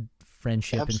solid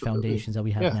friendship absolutely. And foundations that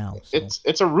we have now. So.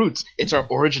 It's our roots. It's our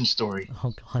origin story.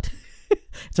 Oh God,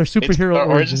 it's our superhero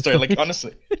origin story. Like,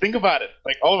 honestly, think about it.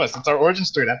 Like, all of us, it's our origin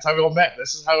story. That's how we all met.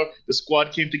 This is how the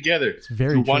squad came together. It's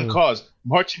very through true. one cause,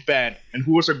 marching band. And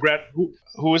who was our who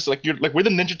was like, we're the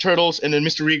Ninja Turtles, and then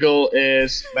Mr. Regal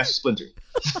is Master Splinter.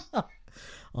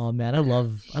 Oh man, I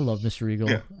love Mr. Regal.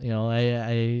 Yeah. You know,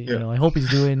 you know, I hope he's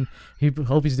doing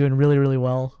really, really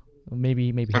well.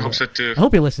 Maybe I hope so too. I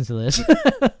hope he listens to this.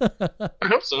 I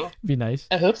hope so. Be nice.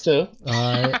 I hope so.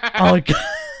 Oh God.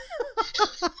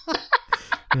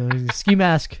 You know, ski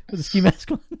mask with the ski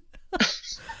mask on.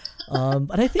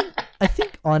 But I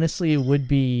think honestly, it would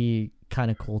be kind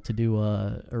of cool to do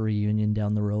a reunion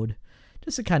down the road,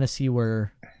 just to kind of see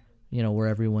where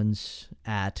everyone's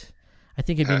at. I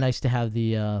think it'd be nice to have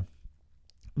the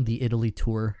Italy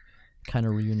tour kind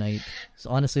of reunite. So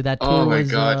honestly, that tour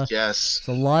was yes.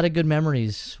 a lot of good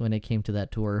memories when it came to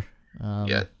that tour.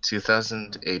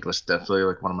 2008 was definitely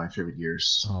like one of my favorite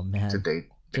years to date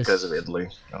because of Italy.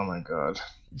 Oh my God.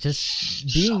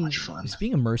 Just being so much fun. Just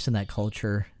being immersed in that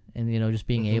culture, and you know, just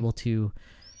being able to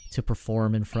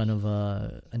perform in front of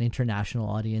an international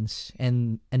audience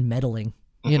and meddling.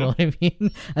 You know what I mean?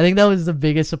 I think that was the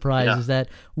biggest surprise is that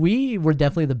we were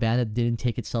definitely the band that didn't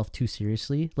take itself too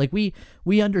seriously. Like we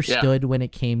understood when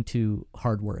it came to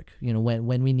hard work, you know,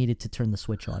 when we needed to turn the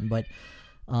switch on. But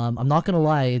I'm not going to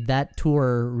lie, that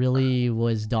tour really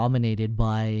was dominated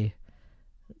by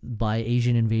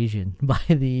Asian invasion, by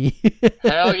the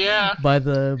hell yeah, by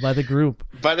the group,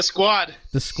 by the squad.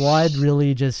 The squad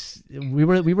really just we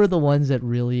were the ones that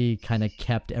really kind of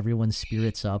kept everyone's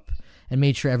spirits up and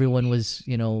made sure everyone was,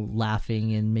 you know,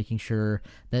 laughing and making sure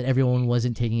that everyone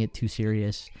wasn't taking it too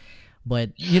serious.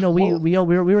 But you know, we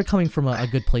were coming from a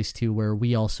good place too, where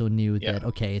we also knew that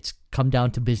okay, it's come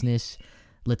down to business.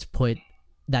 Let's put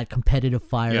that competitive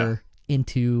fire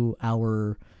into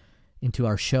our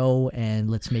show, and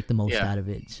let's make the most out of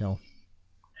it. So,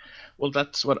 well,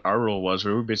 that's what our role was.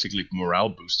 We were basically morale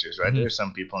boosters, right? There's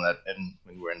some people that, and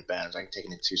when we were in bands, like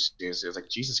taking it too seriously. It was like,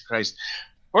 Jesus Christ,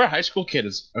 we're high school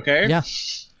kids, okay? Yeah.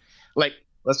 Like,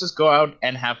 let's just go out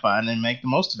and have fun and make the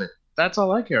most of it. That's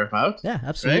all I care about. Yeah,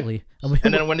 absolutely. Right?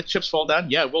 And then when the chips fall down,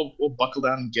 we'll buckle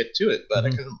down and get to it.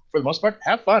 But for the most part,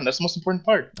 have fun. That's the most important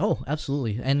part. Oh,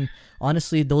 absolutely. And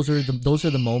honestly, those are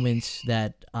the moments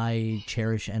that I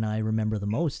cherish and I remember the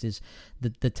most. Is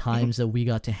the times that we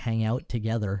got to hang out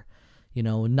together. You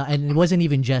know, and it wasn't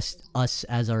even just us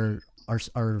as our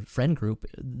friend group.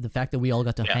 The fact that we all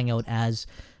got to hang out as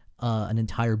an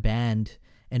entire band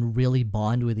and really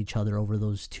bond with each other over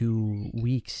those 2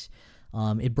 weeks.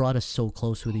 It brought us so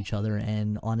close with each other,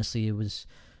 and honestly, it was,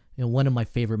 you know, one of my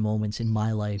favorite moments in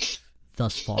my life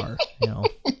thus far. You know,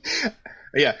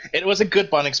 yeah, it was a good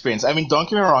bond experience. I mean, don't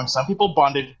get me wrong; some people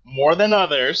bonded more than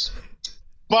others,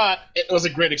 but it was a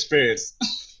great experience.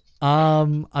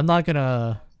 I'm not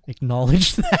gonna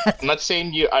acknowledge that. I'm not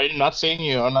saying you. I'm not saying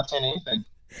you. I'm not saying anything.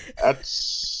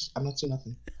 I'm not saying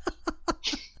nothing.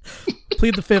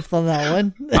 Plead the fifth on that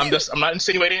one. I'm not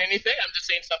insinuating anything. I'm just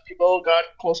saying some people got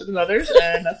closer than others,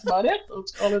 and that's about it.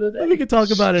 Let's call it a day. We can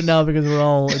talk about it now because we're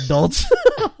all adults.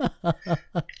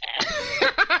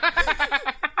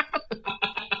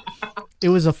 It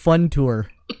was a fun tour.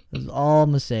 That's all I'm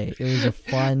gonna say. It was a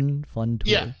fun tour.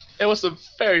 Yeah, it was a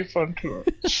very fun tour.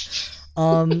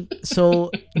 So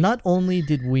not only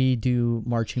did we do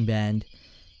marching band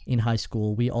in high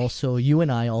school, you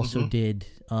and I also did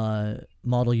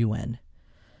Model UN.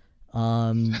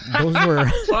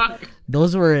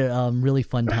 Those were really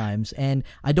fun times, and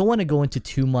I don't want to go into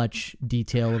too much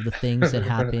detail of the things that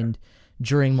happened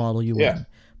during Model UN,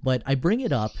 but I bring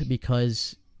it up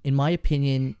because, in my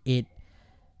opinion,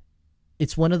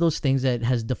 it's one of those things that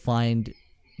has defined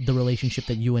the relationship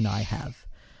that you and I have.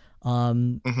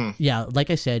 Yeah, like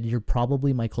I said, you're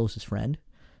probably my closest friend.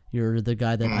 You're the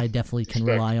guy that I definitely can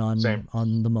rely on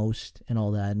the most and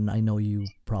all that, and I know you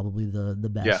probably the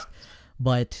best. Yeah.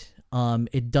 But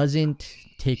it doesn't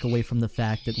take away from the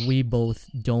fact that we both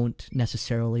don't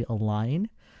necessarily align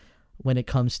when it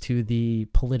comes to the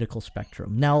political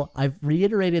spectrum. Now, I've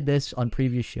reiterated this on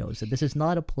previous shows that this is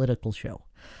not a political show,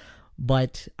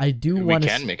 but I do want to.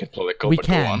 We can make it political. We but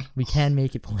can. Go on. We can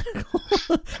make it political.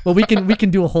 Well, we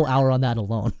can do a whole hour on that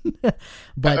alone.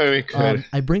 But we could.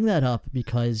 I bring that up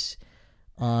because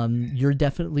you're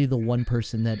definitely the one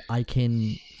person that I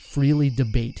can freely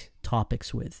debate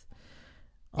topics with,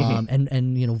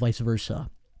 and you know, vice versa.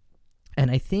 And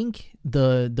I think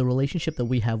the relationship that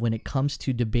we have when it comes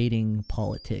to debating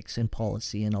politics and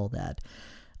policy and all that,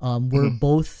 we're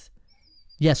both,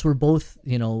 yes, we're both,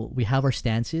 you know, we have our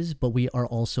stances, but we are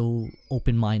also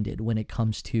open-minded when it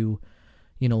comes to,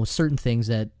 you know, certain things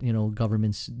that, you know,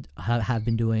 governments have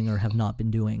been doing or have not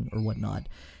been doing or whatnot.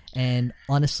 And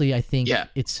honestly, I think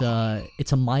it's a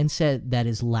mindset that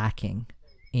is lacking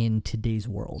in today's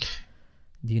world.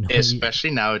 Do you know, especially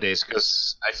nowadays,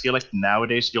 because I feel like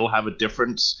nowadays you'll have a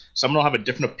different, someone will have a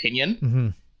different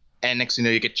opinion, and next thing you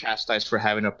know, you get chastised for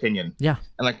having an opinion. Yeah.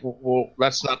 And like, well,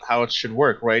 that's not how it should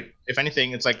work, right? If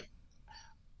anything, it's like,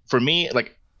 for me,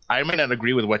 like, I may not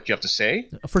agree with what you have to say,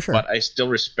 for sure, but I still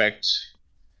respect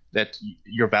that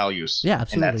your values. Yeah,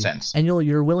 absolutely. In that sense, and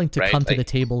you're willing to right? come to the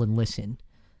table and listen,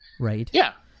 right?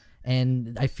 Yeah.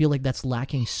 And I feel like that's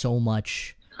lacking so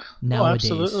much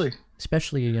nowadays. Oh, absolutely.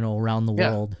 Especially, you know, around the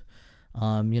world.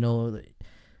 You know,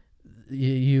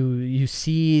 you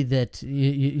see that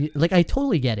you like, I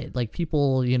totally get it. Like,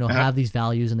 people, you know, have these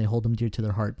values and they hold them dear to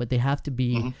their heart, but they have to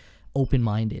be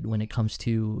open-minded when it comes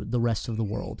to the rest of the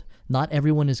world. Not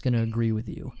everyone is going to agree with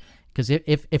you, because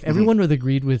if everyone would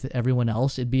agreed with everyone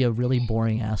else, it'd be a really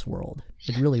boring ass world.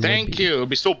 It really would be. Thank you. It'd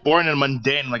be so boring and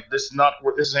mundane. Like, this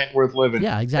ain't worth living.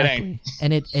 Yeah, exactly.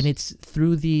 And it's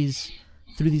through these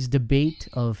debate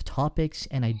of topics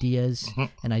and ideas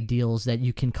and ideals that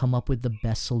you can come up with the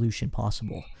best solution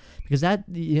possible. Because that,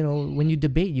 you know, when you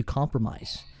debate, you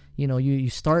compromise. You know,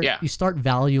 you start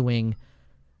valuing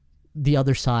the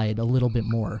other side a little bit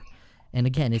more. And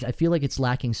again, I feel like it's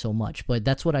lacking so much, but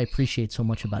that's what I appreciate so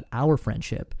much about our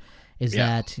friendship, is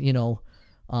that, you know,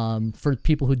 for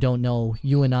people who don't know,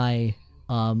 you and I,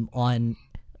 on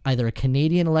either a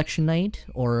Canadian election night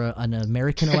or an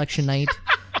American election night,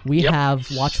 we have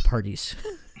watch parties.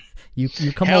 You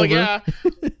come Hell over. Yeah.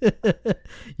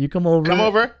 You come over. Come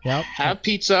over. Yep. Have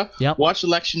pizza. Yep. Watch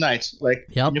election nights. Like,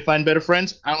 can you find better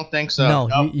friends? I don't think so. No.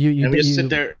 And we just sit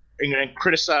there and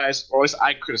criticize, or at least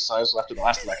I criticize after the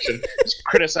last election. Just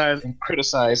criticize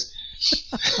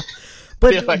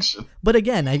the election. But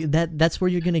again, that's where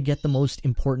you're going to get the most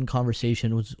important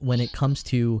conversation, when it comes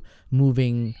to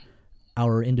moving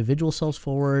our individual selves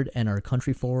forward and our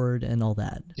country forward and all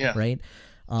that. Yeah. Right.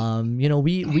 You know,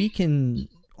 we can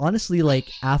honestly,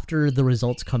 like, after the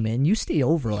results come in, you stay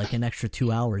over like an extra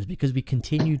 2 hours, because we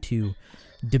continue to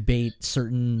debate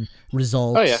certain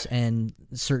results and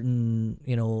certain,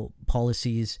 you know,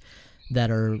 policies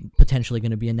that are potentially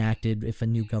going to be enacted if a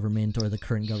new government or the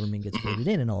current government gets voted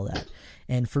in and all that.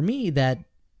 And for me, that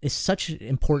is such an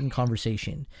important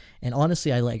conversation. And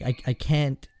honestly, I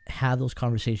can't have those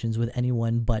conversations with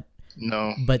anyone but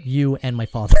you and my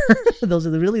father. Those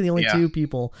are really the only two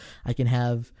people I can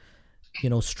have, you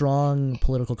know, strong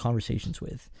political conversations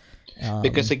with.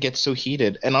 Because it gets so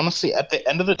heated. And honestly, at the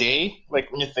end of the day, like,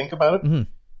 when you think about it,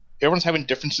 everyone's having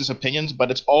differences of opinions,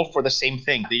 but it's all for the same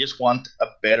thing. They just want a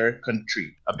better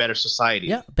country, a better society.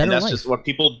 Yeah, better and that's life. just what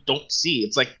people don't see.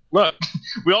 It's like, look,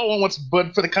 we all want what's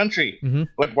good for the country.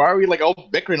 Like, why are we like all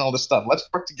bickering all this stuff? Let's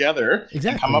work together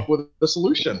and come up with a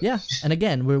solution. Yeah, and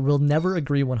again, we'll never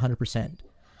agree 100%.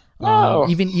 No.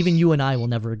 Even you and I will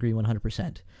never agree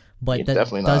 100%. But that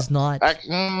definitely does not.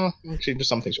 Actually, there's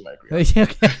some things we might agree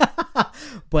on.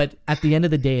 But at the end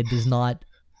of the day, it does not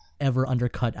ever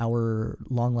undercut our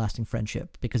long-lasting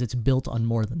friendship, because it's built on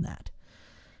more than that.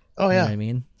 Oh, yeah. You know what I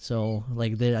mean? So,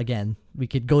 like, again, we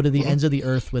could go to the ends of the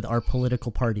earth with our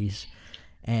political parties,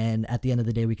 and at the end of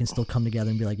the day, we can still come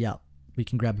together and be like, yeah, we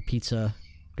can grab a pizza,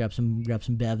 grab some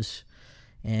bevs,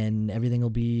 and everything will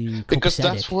be because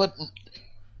that's what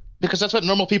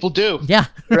normal people do. Yeah.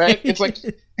 Right? It's like,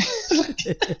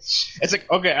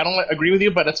 okay, I don't agree with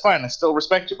you, but that's fine. I still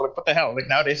respect you. But like, what the hell? Like,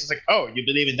 nowadays, it's like, oh, you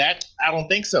believe in that? I don't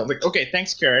think so. Like, okay,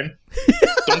 thanks, Karen.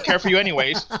 Don't care for you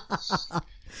anyways.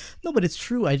 No, but it's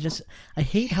true. I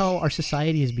hate how our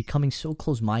society is becoming so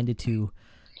close-minded to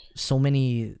so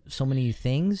many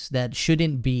things that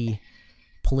shouldn't be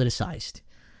politicized.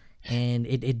 And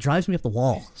it drives me up the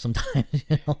wall sometimes,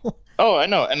 you know? Oh, I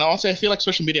know. And also, I feel like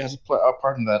social media has a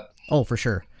part in that. Oh, for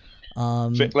sure.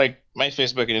 Like, my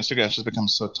Facebook and Instagram has just become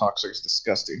so toxic. It's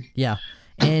disgusting. Yeah.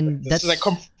 And This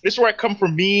is where I come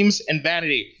from memes and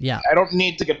vanity. Yeah. I don't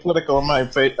need to get political on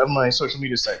my social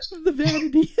media sites. The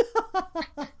vanity.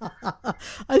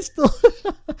 I still.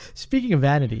 Speaking of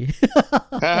vanity,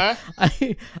 Uh-huh.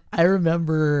 I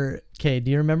remember. Okay,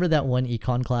 do you remember that one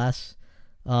econ class,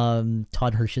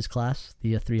 Todd Hirsch's class,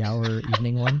 the 3-hour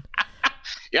evening one?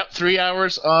 Yep, 3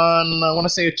 hours on I want to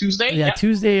say a Tuesday. Yeah,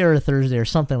 Tuesday or a Thursday or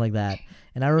something like that.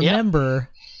 And I remember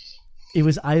it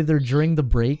was either during the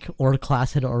break or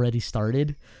class had already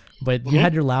started, but you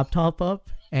had your laptop up,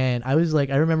 and I was like,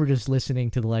 I remember just listening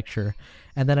to the lecture,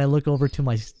 and then I look over to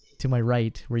my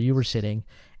right where you were sitting,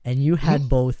 and you had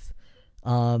both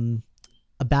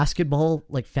a basketball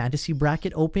like fantasy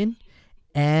bracket open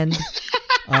and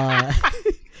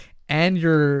and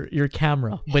your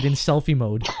camera, but in selfie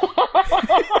mode.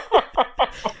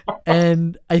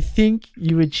 And I think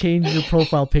you would change your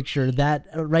profile picture that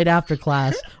right after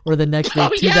class or the next day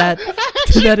to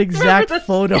that exact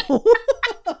photo.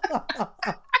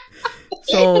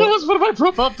 So that was one of my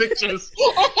profile pictures.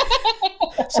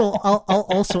 So I'll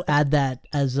also add that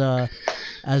as a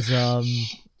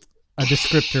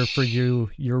descriptor for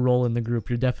your role in the group.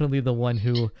 You're definitely the one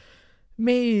who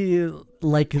may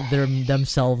like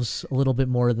themselves a little bit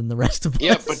more than the rest of us.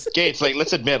 Yeah, but Gates, like,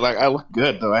 let's admit, like, I look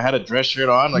good though. I had a dress shirt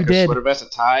on, like a sweater vest, a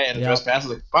tie, and a dress pants. I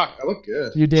was like, fuck, I look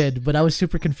good. You did, but I was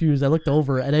super confused. I looked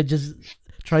over and I just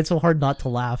tried so hard not to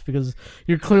laugh because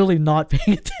you're clearly not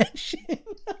paying attention.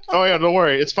 Oh yeah, don't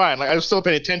worry, it's fine. Like, I was still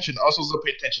paying attention. Also, still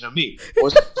pay attention to me.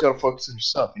 Always gotta focus on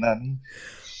yourself. You know what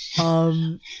I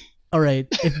mean? All right.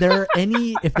 If there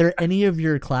are any of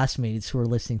your classmates who are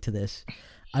listening to this,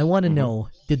 I want to know,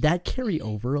 did that carry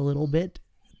over a little bit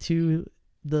to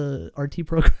the RT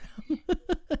program?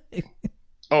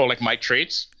 Oh, like my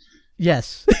traits?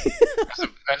 Yes.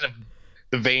 as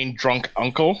the vain drunk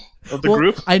uncle of the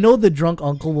group? I know the drunk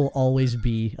uncle will always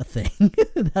be a thing.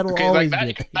 That'll always like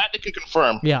be a thing. That they can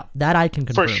confirm. Yeah, that I can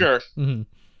confirm. For sure. Mm-hmm.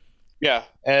 Yeah,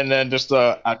 and then just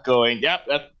the outgoing. Yep,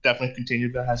 that definitely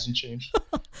continued. That hasn't changed.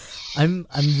 I'm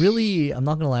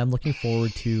not gonna lie, I'm looking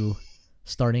forward to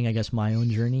starting, I guess, my own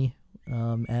journey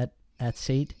at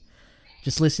SAIT.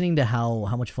 Just listening to how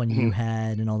much fun you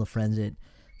had and all the friends that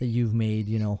you've made,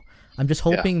 you know. I'm just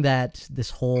hoping that this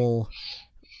whole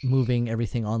moving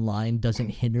everything online doesn't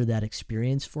hinder that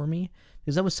experience for me,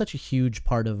 because that was such a huge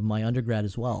part of my undergrad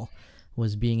as well,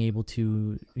 was being able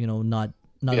to, you know, not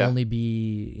only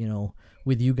be, you know,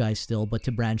 with you guys still, but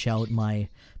to branch out my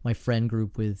friend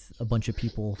group with a bunch of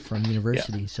people from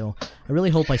university. So I really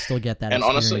hope I still get that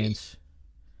experience. Honestly,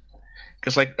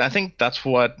 because, like, I think that's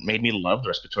what made me love the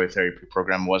respiratory therapy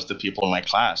program was the people in my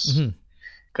class.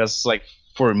 Because, like,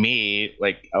 for me,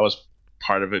 like, I was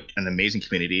part of an amazing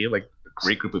community, like a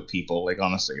great group of people. Like,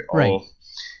 honestly, all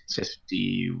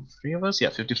 53 of us. Yeah,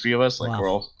 53 of us. Like, we're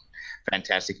all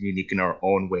fantastic and unique in our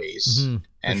own ways.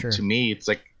 And to me, it's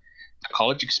like the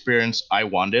college experience I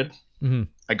wanted.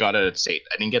 I got it at SAIT.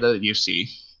 I didn't get it at UC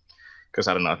because,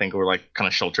 I don't know, I think we're like kind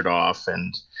of sheltered off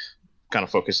and kind of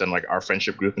focused on like our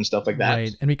friendship group and stuff like that.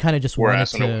 Right. And we kind of just wanted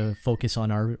to focus on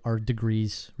our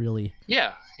degrees, really.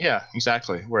 Yeah,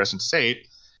 exactly. Whereas in SAIT,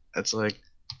 it's like,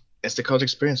 it's the college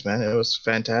experience, man. It was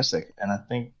fantastic. And I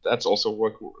think that's also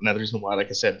another reason why, like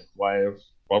I said, why I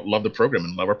love the program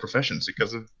and love our professions,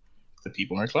 because of the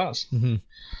people in our class.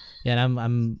 Yeah,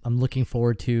 and I'm looking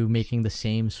forward to making the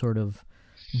same sort of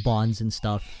bonds and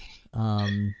stuff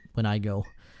when I go.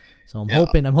 So I'm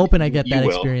hoping I get that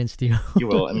experience too. You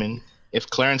will. I mean, if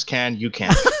Clarence can, you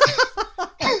can.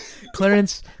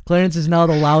 Clarence is now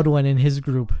the loud one in his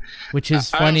group, which is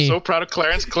funny. I'm so proud of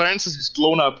Clarence. Clarence is just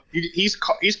blown up. He's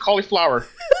cauliflower.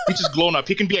 He's just blown up.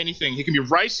 He can be anything. He can be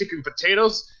rice. He can be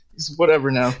potatoes. He's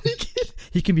whatever now.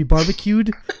 He can be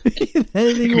barbecued. Anything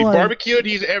he can be barbecued.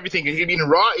 He's everything. He can be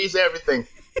raw. He's everything.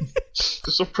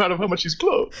 Just so proud of how much he's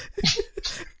glowed.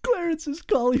 Clarence is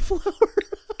cauliflower.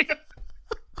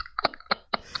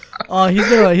 Oh,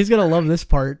 he's gonna love this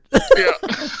part. Yeah.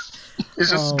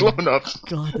 He's just blown up.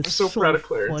 God, that's I'm so proud of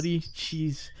Clarence. Funny.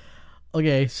 Jeez.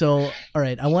 Okay, so all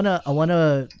right, I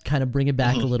wanna kind of bring it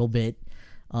back a little bit,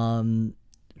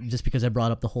 just because I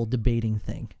brought up the whole debating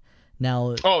thing.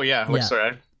 Now. Oh yeah. Wait,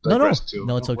 sorry. No,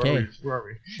 it's okay. Where are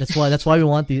we? That's why we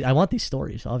want these. I want these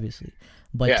stories, obviously,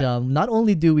 but not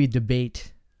only do we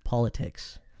debate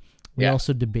politics, we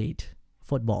also debate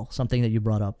football. Something that you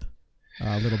brought up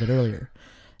a little bit earlier.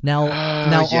 Now,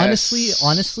 yes.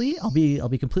 honestly, I'll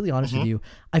be completely honest with you.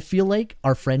 I feel like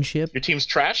our friendship. Your team's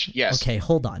trash? Yes. Okay,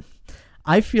 hold on.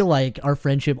 I feel like our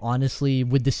friendship honestly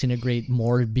would disintegrate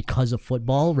more because of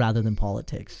football rather than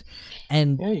politics.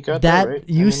 And you got that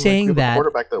right. Saying like, that a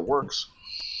quarterback that works.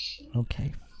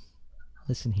 Okay,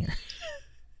 listen here.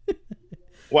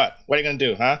 What? What are you gonna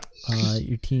do, huh?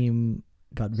 Your team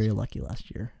got very lucky last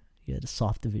year. You had a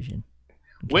soft division.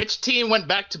 Okay. Which team went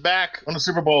back-to-back on the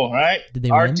Super Bowl, right? Did they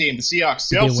Our win? team, the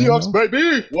Seahawks. Seahawks,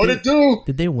 baby! What it do?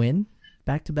 Did they win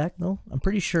back-to-back, though? I'm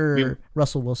pretty sure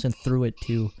Russell Wilson threw it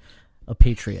to a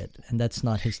Patriot, and that's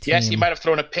not his team. Yes, he might have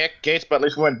thrown a pick, Gates, but at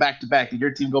least we went back-to-back. Did your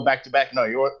team go back-to-back? No,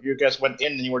 you guys went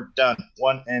in and you were done.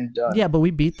 One and done. Yeah, but we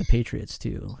beat the Patriots,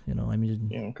 too. You know, I mean,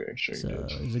 yeah, okay, sure you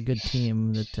did. It's a good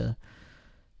team that,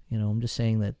 you know, I'm just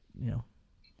saying that, you know,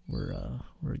 we're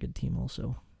a good team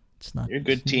also. It's not. You're a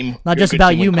good team. Not just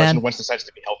about you, man. Carson Wentz decides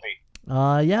to be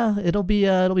healthy. Yeah, it'll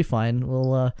be fine.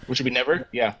 We'll. Which would be never.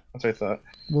 Yeah, that's what I thought.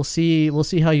 We'll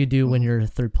see how you do when you're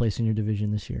third place in your division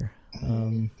this year.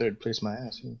 Third place, my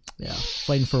ass. Yeah,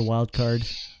 fighting for a wild card.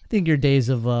 I think your days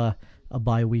of a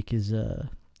bye week is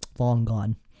long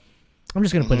gone. I'm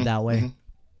just gonna put it that way. Mm-hmm.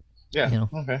 Yeah. You know?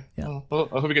 Okay. Yeah. Well,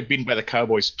 I hope we get beaten by the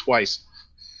Cowboys twice.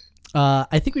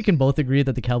 I think we can both agree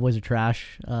that the Cowboys are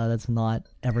trash. That's not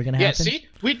ever going to happen. Yeah, see?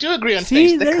 We do agree on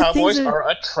things. The Cowboys are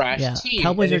a trash team.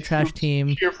 Cowboys are a trash team.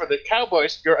 If you're for the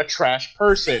Cowboys, you're a trash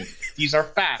person. These are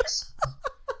facts.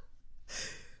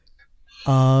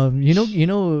 You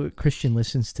know, Christian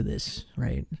listens to this,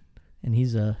 right? And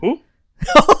he's a... Who?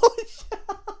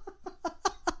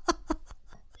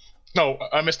 No,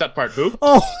 I missed that part. Who?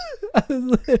 Oh,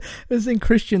 I was saying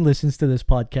Christian listens to this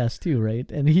podcast too,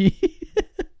 right? And he...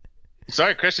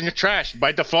 Sorry, Christian, you're trash.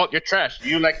 By default, you're trash.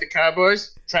 You like the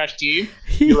Cowboys, trash team.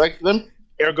 You like them,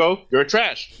 ergo, you're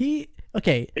trash.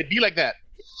 Okay. It'd be like that.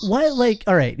 Why? Like,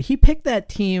 all right, he picked that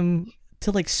team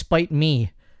to like spite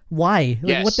me. Why? Like,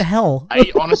 yes. What the hell? I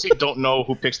honestly don't know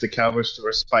who picks the Cowboys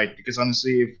to spite, because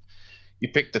honestly, if you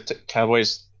pick the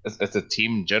Cowboys as a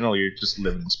team in general, you're just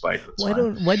living in spite. Why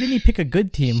didn't he pick a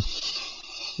good team?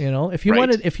 You know, if he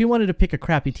wanted to pick a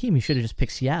crappy team, he should have just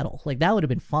picked Seattle. Like that would have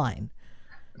been fine.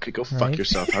 Okay, go fuck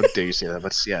yourself. How dare you say that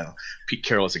about Seattle? Pete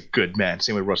Carroll is a good man.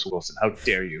 Same with Russell Wilson. How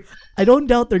dare you? I don't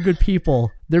doubt they're good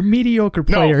people. They're mediocre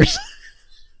players. No.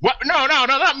 What? No,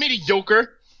 not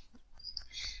mediocre.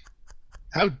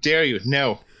 How dare you?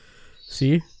 No.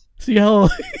 See how...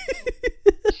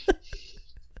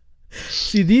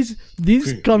 See, these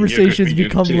conversations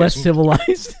become less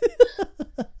civilized.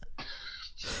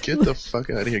 Get the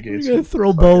fuck out of here, Gates. You're gonna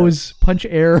throw bows, punch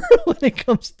air when it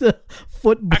comes to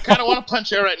football. I kind of want to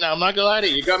punch air right now. I'm not gonna lie to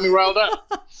you. You got me riled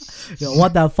up. You know,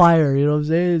 want that fire? You know what I'm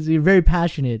saying? You're very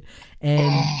passionate,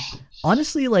 and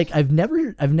honestly, like I've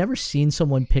never seen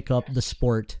someone pick up the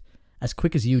sport as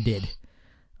quick as you did.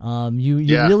 You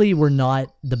really were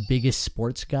not the biggest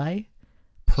sports guy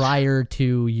prior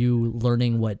to you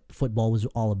learning what football was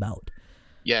all about.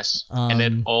 Yes, and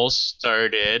it all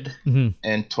started in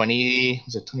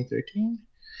 2013?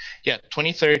 Yeah,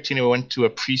 2013. We went to a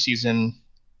preseason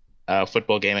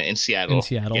football game in Seattle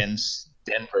against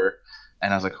Denver,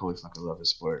 and I was like, "Holy fuck, I love this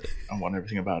sport! I want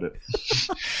everything about it."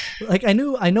 Like I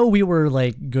know we were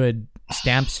like good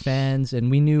Stamps fans, and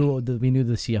we knew the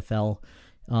CFL,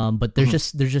 but there's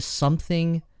just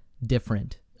something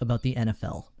different about the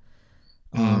NFL.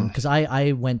 Because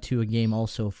I went to a game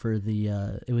also for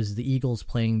it was the Eagles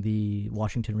playing the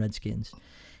Washington Redskins,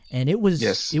 and it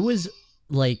was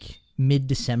like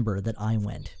mid-December that I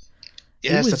went.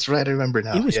 Yes, that's right. I remember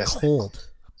now. It was cold,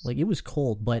 like it was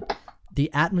cold, but the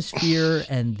atmosphere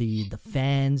and the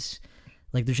fans,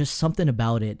 like there's just something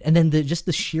about it, and then just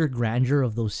the sheer grandeur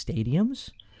of those stadiums.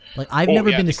 Like I've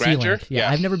never been to SeaLink.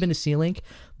 Yeah, I've never been to SeaLink,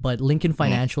 but Lincoln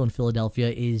Financial in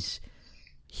Philadelphia is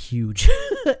huge.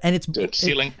 And it's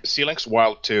SeaLink's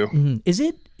wild too. Mm-hmm. Is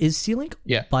SeaLink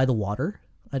by the water?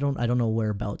 I don't know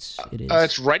whereabouts it is.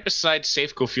 It's right beside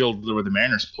Safeco Field where the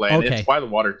Mariners play. Okay. It's by the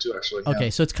water too, actually. Okay,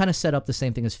 so it's kind of set up the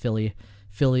same thing as Philly.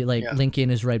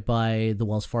 Lincoln is right by the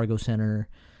Wells Fargo Center.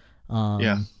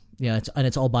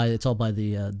 It's all by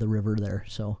the river there.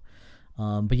 So,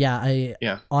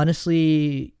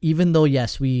 honestly, even though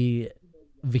yes, we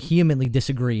vehemently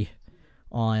disagree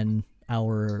on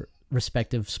our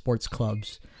respective sports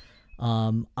clubs,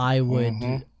 I would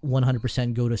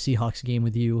 100% go to Seahawks game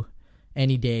with you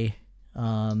any day.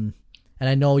 And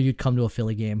I know you'd come to a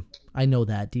Philly game. I know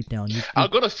that deep down. I'll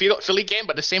go to Philly game,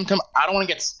 but at the same time, I don't want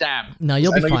to get stabbed. No,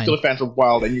 you'll be fine. I know you Philly fans are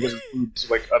wild, and you guys booed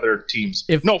like other teams.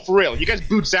 No, for real, you guys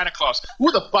booed Santa Claus.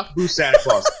 Who the fuck booed Santa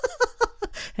Claus?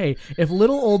 Hey, if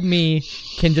little old me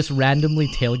can just randomly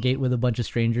tailgate with a bunch of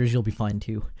strangers, you'll be fine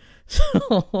too.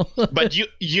 So. But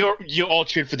you all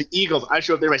cheered for the Eagles. I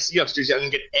showed up there in my Seahawks jersey. I'm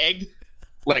gonna get egged,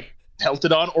 like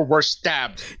pelted on, or worse,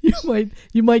 stabbed.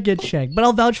 You might get shanked, but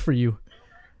I'll vouch for you.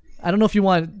 I don't know if you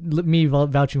want me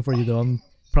vouching for you though. I'm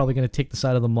probably gonna take the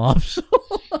side of the mob. So.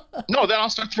 No, then I'll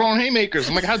start throwing haymakers.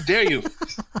 I'm like, how dare you?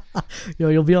 Yo,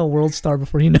 you'll be on World Star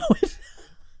before you know it.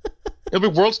 It'll be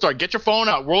World Star. Get your phone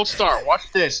out. World Star.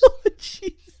 Watch this. Oh,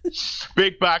 Jesus.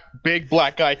 Big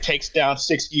black guy takes down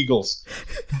 6 eagles.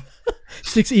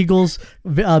 6 eagles,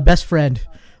 best friend.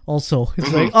 Also,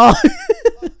 it's like, oh,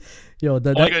 yo, All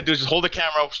you gotta do is just hold the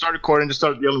camera, start recording, just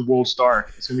start yelling World Star.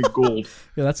 It's gonna be gold.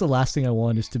 Yeah, that's the last thing I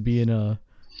want is to be in a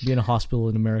hospital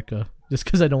in America, just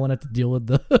because I don't want to have to deal with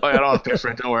the. Oh yeah, I don't want to pay for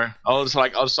it. Don't worry. I'll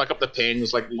suck up the pain,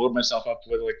 just like load myself up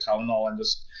with like Tylenol and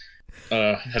just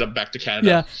head up back to Canada.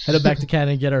 Yeah, head up back to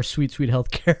Canada and get our sweet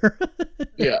health care.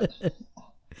 Yeah.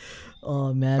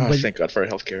 Oh man! Thank God for our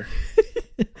healthcare.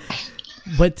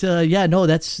 But yeah, no,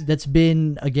 that's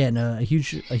been again a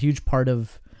huge part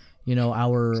of, you know,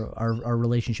 our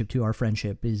relationship to our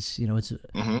friendship is, you know,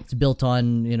 it's built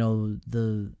on, you know,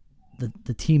 the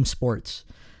team sports.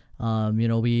 You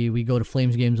know, we go to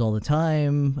Flames games all the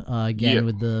time. Again,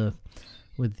 with the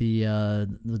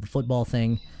football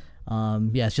thing.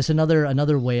 Yeah, it's just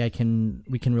another way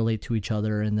we can relate to each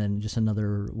other, and then just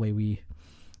another way we,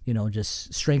 you know,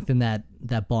 just strengthen that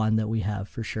bond that we have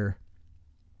for sure.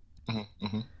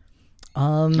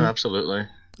 Absolutely.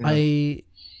 Yeah.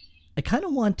 I kind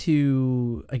of want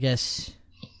to, I guess,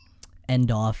 end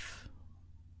off,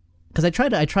 because I try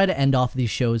to end off these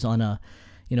shows on a,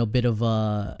 you know, bit of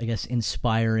a, I guess,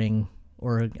 inspiring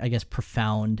or I guess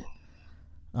profound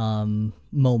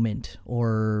moment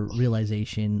or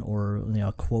realization or, you know,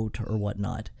 a quote or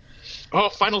whatnot. Oh,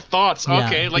 final thoughts. Yeah,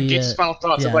 okay, like Gates' final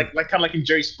thoughts. yeah. Like kind of like in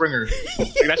Jerry Springer.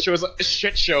 Like that show was a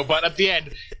shit show, but at the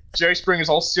end, Jerry Springer's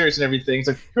all serious and everything. It's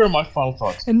like, here are my final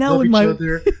thoughts. And now Love with each my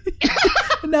other.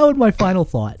 and now with my final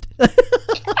thought.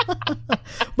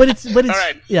 but it's All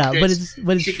right, yeah, Gates,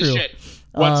 but it's shoot the true. shit.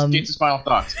 What's Gates' final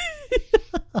thoughts?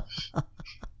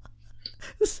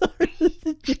 Sorry,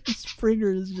 Jerry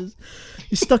Springer is just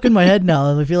he's stuck in my head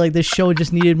now. I feel like this show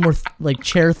just needed more like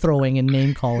chair throwing and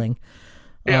name calling.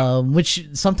 Yeah. Which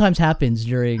sometimes happens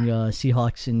during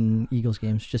Seahawks and Eagles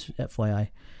games, just FYI.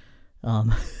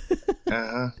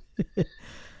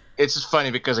 It's just funny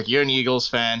because like you're an Eagles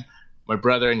fan, my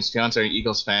brother and his fiance are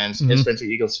Eagles fans, his friends are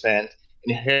Eagles fans,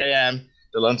 and here I am,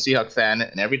 the lone Seahawks fan,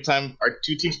 and every time our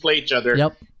two teams play each other,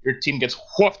 your team gets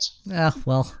whooped. Ah,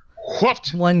 well,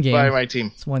 whooped one game by my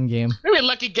team. It's one game. Maybe a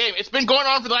lucky game. It's been going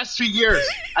on for the last 3 years.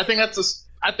 I think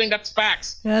that's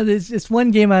facts. Yeah, it's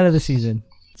one game out of the season.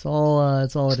 It's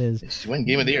all it is. It's one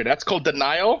game of the year. That's called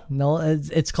denial? No,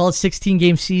 it's called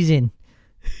 16-game season.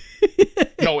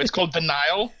 No, it's called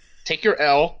denial. Take your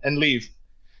L and leave.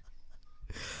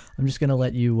 I'm just gonna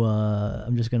let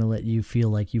you feel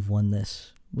like you've won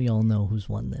this. We all know who's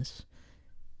won this.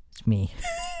 It's me.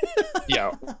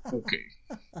 Yeah. Okay.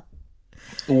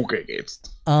 Okay, Gates.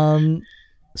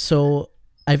 So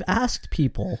I've asked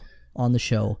people on the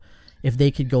show if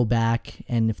they could go back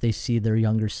and if they see their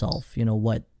younger self, you know,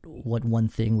 what one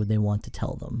thing would they want to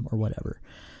tell them or whatever.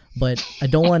 But I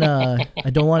don't want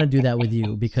to do that with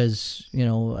you because, you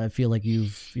know, I feel like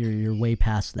you're way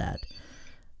past that.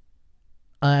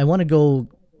 I want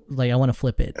to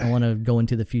flip it. I want to go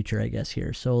into the future, I guess,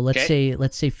 here. So let's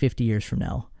say 50 years from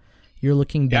now, you're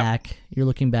looking back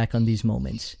on these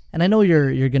moments. And I know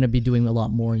you're going to be doing a lot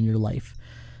more in your life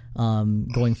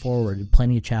going forward,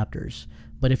 plenty of chapters.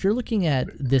 But if you're looking at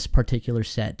this particular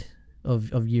set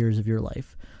of years of your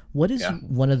life, what is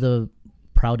one of the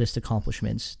proudest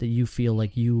accomplishments that you feel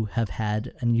like you have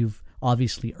had and you've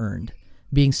obviously earned,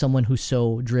 being someone who's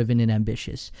so driven and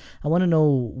ambitious? I want to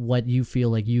know what you feel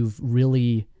like you've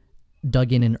really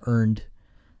dug in and earned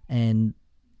and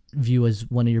view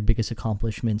as one of your biggest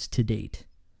accomplishments to date.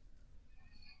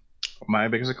 My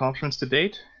biggest accomplishments to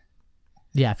date?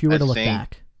 Yeah, if you were to look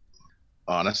back.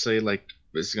 Honestly, like,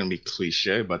 this is going to be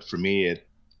cliche, but for me,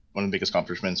 one of the biggest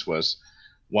accomplishments was,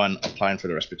 1, applying for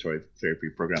the respiratory therapy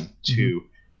program, 2,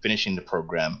 finishing the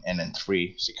program, and then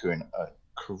 3, securing a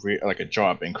career, like a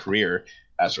job and career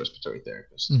as a respiratory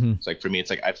therapist. It's like, for me, it's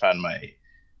like I found my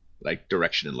like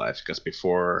direction in life, because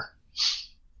before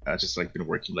I just like been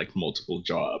working like multiple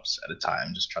jobs at a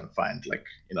time, just trying to find like,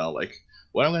 you know, like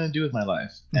what I'm going to do with my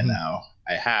life. And now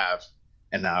I have,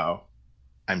 and now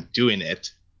I'm doing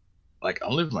it. Like,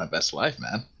 I'm living my best life,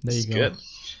 man. There you go. Good.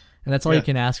 And that's all you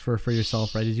can ask for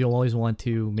yourself, right? Is you'll always want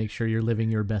to make sure you're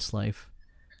living your best life.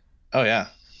 Oh yeah.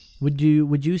 Would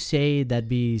you say that'd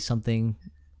be something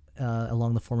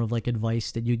along the form of like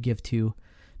advice that you'd give to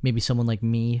maybe someone like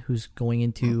me who's going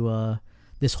into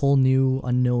this whole new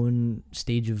unknown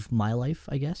stage of my life,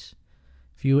 I guess?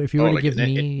 If you were to like give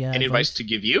me any advice to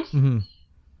give you?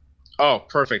 Oh,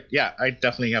 perfect. Yeah, I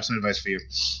definitely have some advice for you.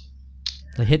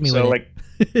 Hit me so, with like,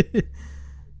 it.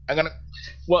 I'm gonna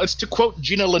Well, it's to quote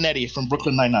Gina Linetti from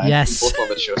Brooklyn Nine-Nine. Yes. We both love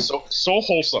that show. So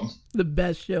wholesome. The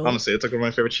best show. Honestly, it's like one of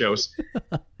my favorite shows.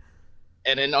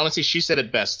 And then honestly, she said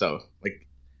it best though. Like,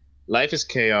 life is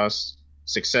chaos,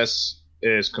 success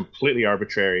is completely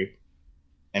arbitrary,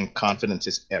 and confidence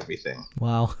is everything.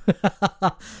 Wow.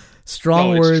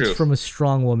 Strong words true. from a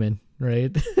strong woman,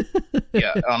 right?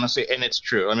 Yeah, honestly, and it's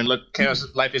true. I mean, look, chaos.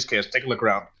 Life is chaos. Take a look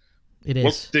around. It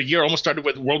is. The year almost started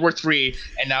with World War III,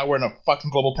 and now we're in a fucking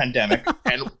global pandemic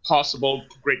and possible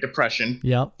Great Depression.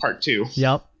 Yep. Part 2.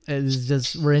 Yep. It's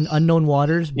just we're in unknown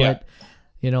waters, but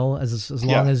as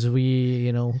long as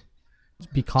we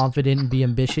be confident and be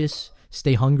ambitious,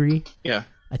 stay hungry. Yeah.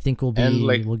 I think we'll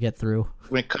get through.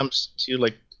 When it comes to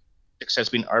like success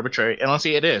being arbitrary, and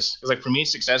honestly, it is. Because like for me,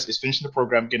 success is finishing the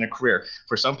program, getting a career.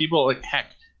 For some people, like heck,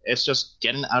 it's just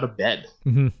getting out of bed.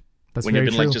 Mm-hmm. That's when very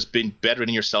you've been true. like just being better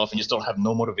than yourself and you still have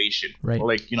no motivation, right? Or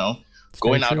like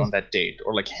going out on that date,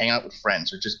 or like hang out with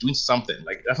friends, or just doing something.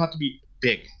 Like that's not to be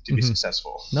big to be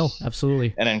successful. No,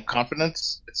 absolutely. And then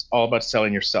confidence, it's all about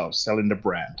selling yourself, selling the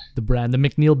brand. The brand, the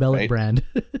McNeil Bellick brand.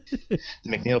 The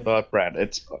McNeil Bellick brand.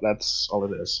 That's all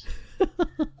it is.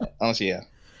 Honestly, yeah.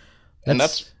 And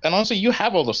honestly, you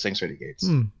have all those things ready, Gates.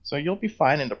 So you'll be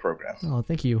fine in the program. Oh,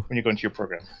 thank you. When you go into your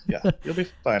program, yeah, you'll be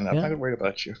fine. I'm not worried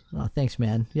about you. Oh, thanks,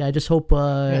 man. Yeah, I just hope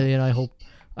I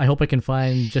hope I can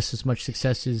find just as much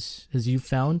success as you've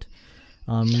found.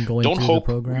 Going Don't through hope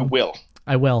the program. You will.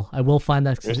 I will find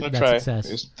that, There's no that try. success.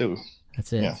 There's do.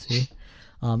 That's it. Yeah. See,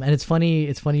 and it's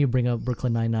funny you bring up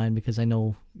Brooklyn Nine-Nine because I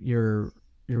know you're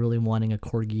really wanting a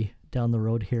corgi down the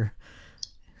road here.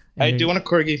 And I do want a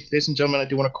corgi, ladies and gentlemen. I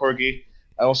do want a corgi.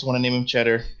 I also want to name him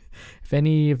Cheddar. If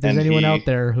there's anyone out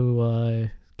there who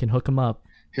can hook him up,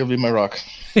 he'll be my rock.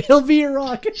 He'll be your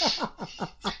rock.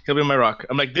 He'll be my rock.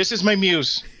 I'm like, this is my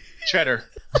muse, Cheddar.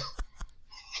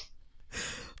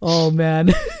 Oh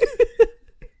man.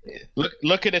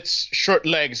 Look at its short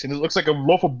legs, and it looks like a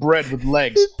loaf of bread with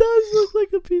legs. It does look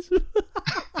like a piece of.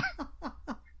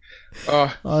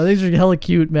 Oh, these are hella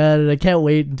cute, man, and I can't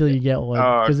wait until you get one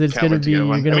because it's gonna be.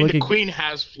 You're gonna look. The Queen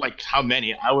has like how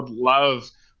many? I would love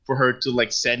for her to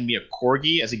like send me a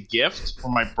corgi as a gift for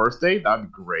my birthday. That'd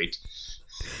be great.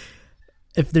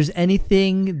 If there's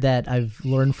anything that I've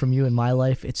learned from you in my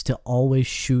life, it's to always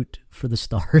shoot for the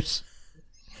stars.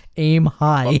 Aim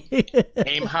high.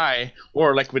 Aim high,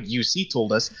 or like what UC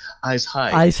told us, eyes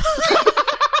high. Eyes high.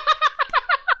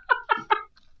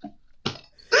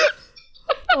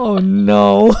 Oh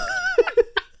no.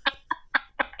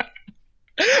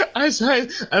 Eyes high.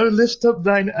 I will lift up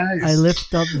thine eyes. I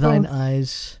lift up thine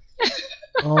eyes.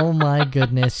 Oh my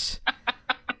goodness.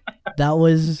 That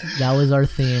was our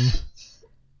theme.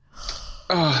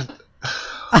 Yeah.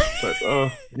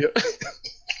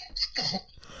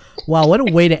 Wow, what a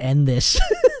way to end this.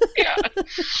 Yeah. All right.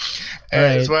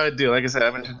 That's what I do. Like I said,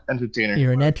 I'm an entertainer.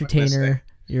 You're an entertainer.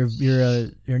 You're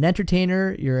an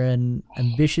entertainer. You're an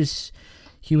ambitious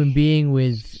human being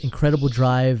with incredible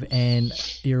drive, and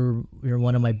you're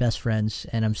one of my best friends.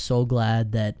 And I'm so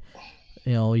glad that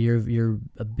you're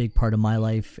a big part of my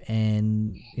life.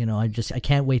 And I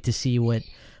can't wait to see what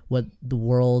the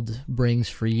world brings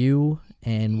for you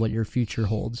and what your future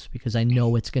holds, because I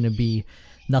know it's going to be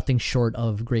nothing short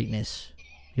of greatness,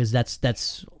 because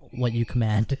that's what you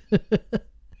command.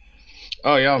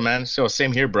 Oh yeah, man. So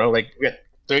same here, bro. Like we got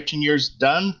 13 years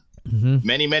done. Mm-hmm.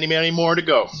 Many more to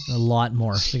go. A lot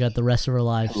more. We got the rest of our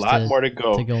lives. A lot more to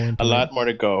go. A lot more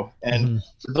to go. And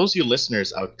for those of you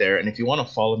listeners out there, and if you want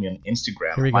to follow me on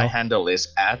Instagram, my handle is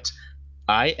at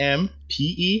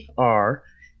IMPERATOR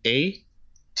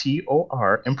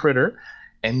Imperator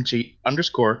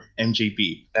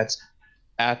MG_MJB. That's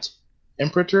at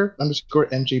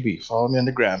Imperator_MJB. Follow me on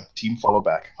the gram. Team follow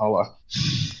back. Holla.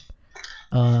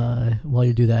 While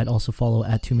you do that, also follow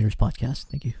at 2 Meters Podcast.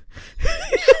 Thank you.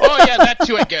 Oh yeah, that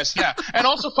too, I guess. Yeah, and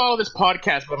also follow this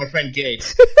podcast by my friend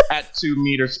Gates at 2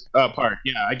 Meters Apart.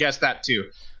 Yeah, I guess that too.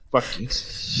 Fuck you.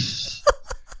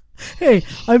 Hey,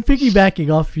 I'm piggybacking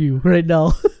off you right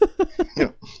now.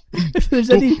 Yeah. If there's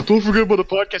don't forget about the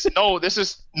podcast. No, this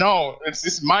is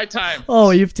my time.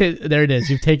 Oh, there it is.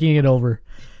 You've taken it over.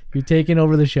 You've taken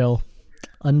over the show.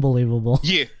 Unbelievable.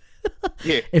 Yeah.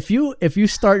 Yeah. If you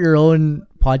start your own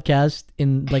podcast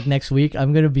in like next week,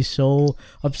 I'm gonna be so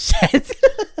upset.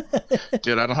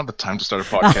 Dude, I don't have the time to start a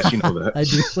podcast. You know that. I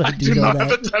do know not that.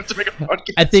 have the time to make a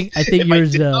podcast. I think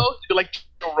yours. It'd be like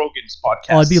Joe Rogan's podcast.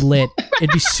 Oh, it'd be lit.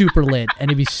 It'd be super lit,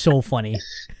 and it'd be so funny.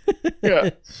 Yeah.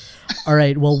 All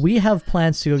right. Well, we have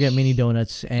plans to go get mini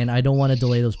donuts, and I don't want to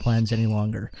delay those plans any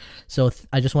longer. So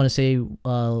I just want to say,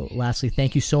 lastly,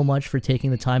 thank you so much for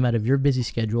taking the time out of your busy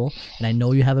schedule. And I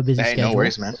know you have a busy schedule. No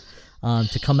worries, man.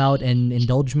 to come out and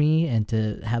indulge me and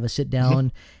to have a sit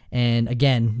down. And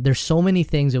again, there's so many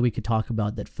things that we could talk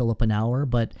about that fill up an hour,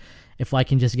 but if I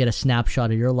can just get a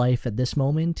snapshot of your life at this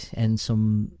moment and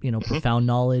some, profound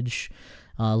knowledge,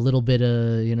 a little bit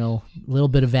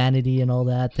of vanity and all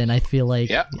that, then I feel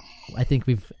like I think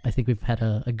we've had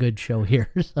a good show here.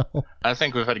 So I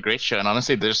think we've had a great show, and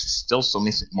honestly, there's still so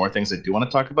many more things I do want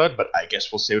to talk about, but I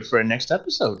guess we'll save it for our next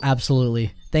episode.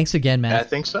 Absolutely. Thanks again, man. I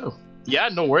think so. Yeah,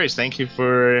 no worries. Thank you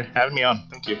for having me on.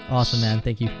 Thank you. Awesome, man.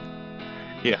 Thank you.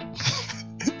 Yeah.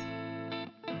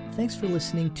 Thanks for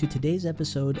listening to today's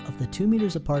episode of the 2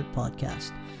 Meters Apart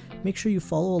podcast. Make sure you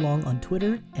follow along on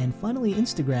Twitter and finally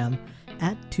Instagram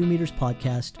at 2 Meters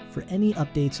Podcast for any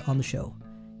updates on the show.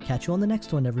 Catch you on the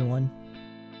next one, everyone.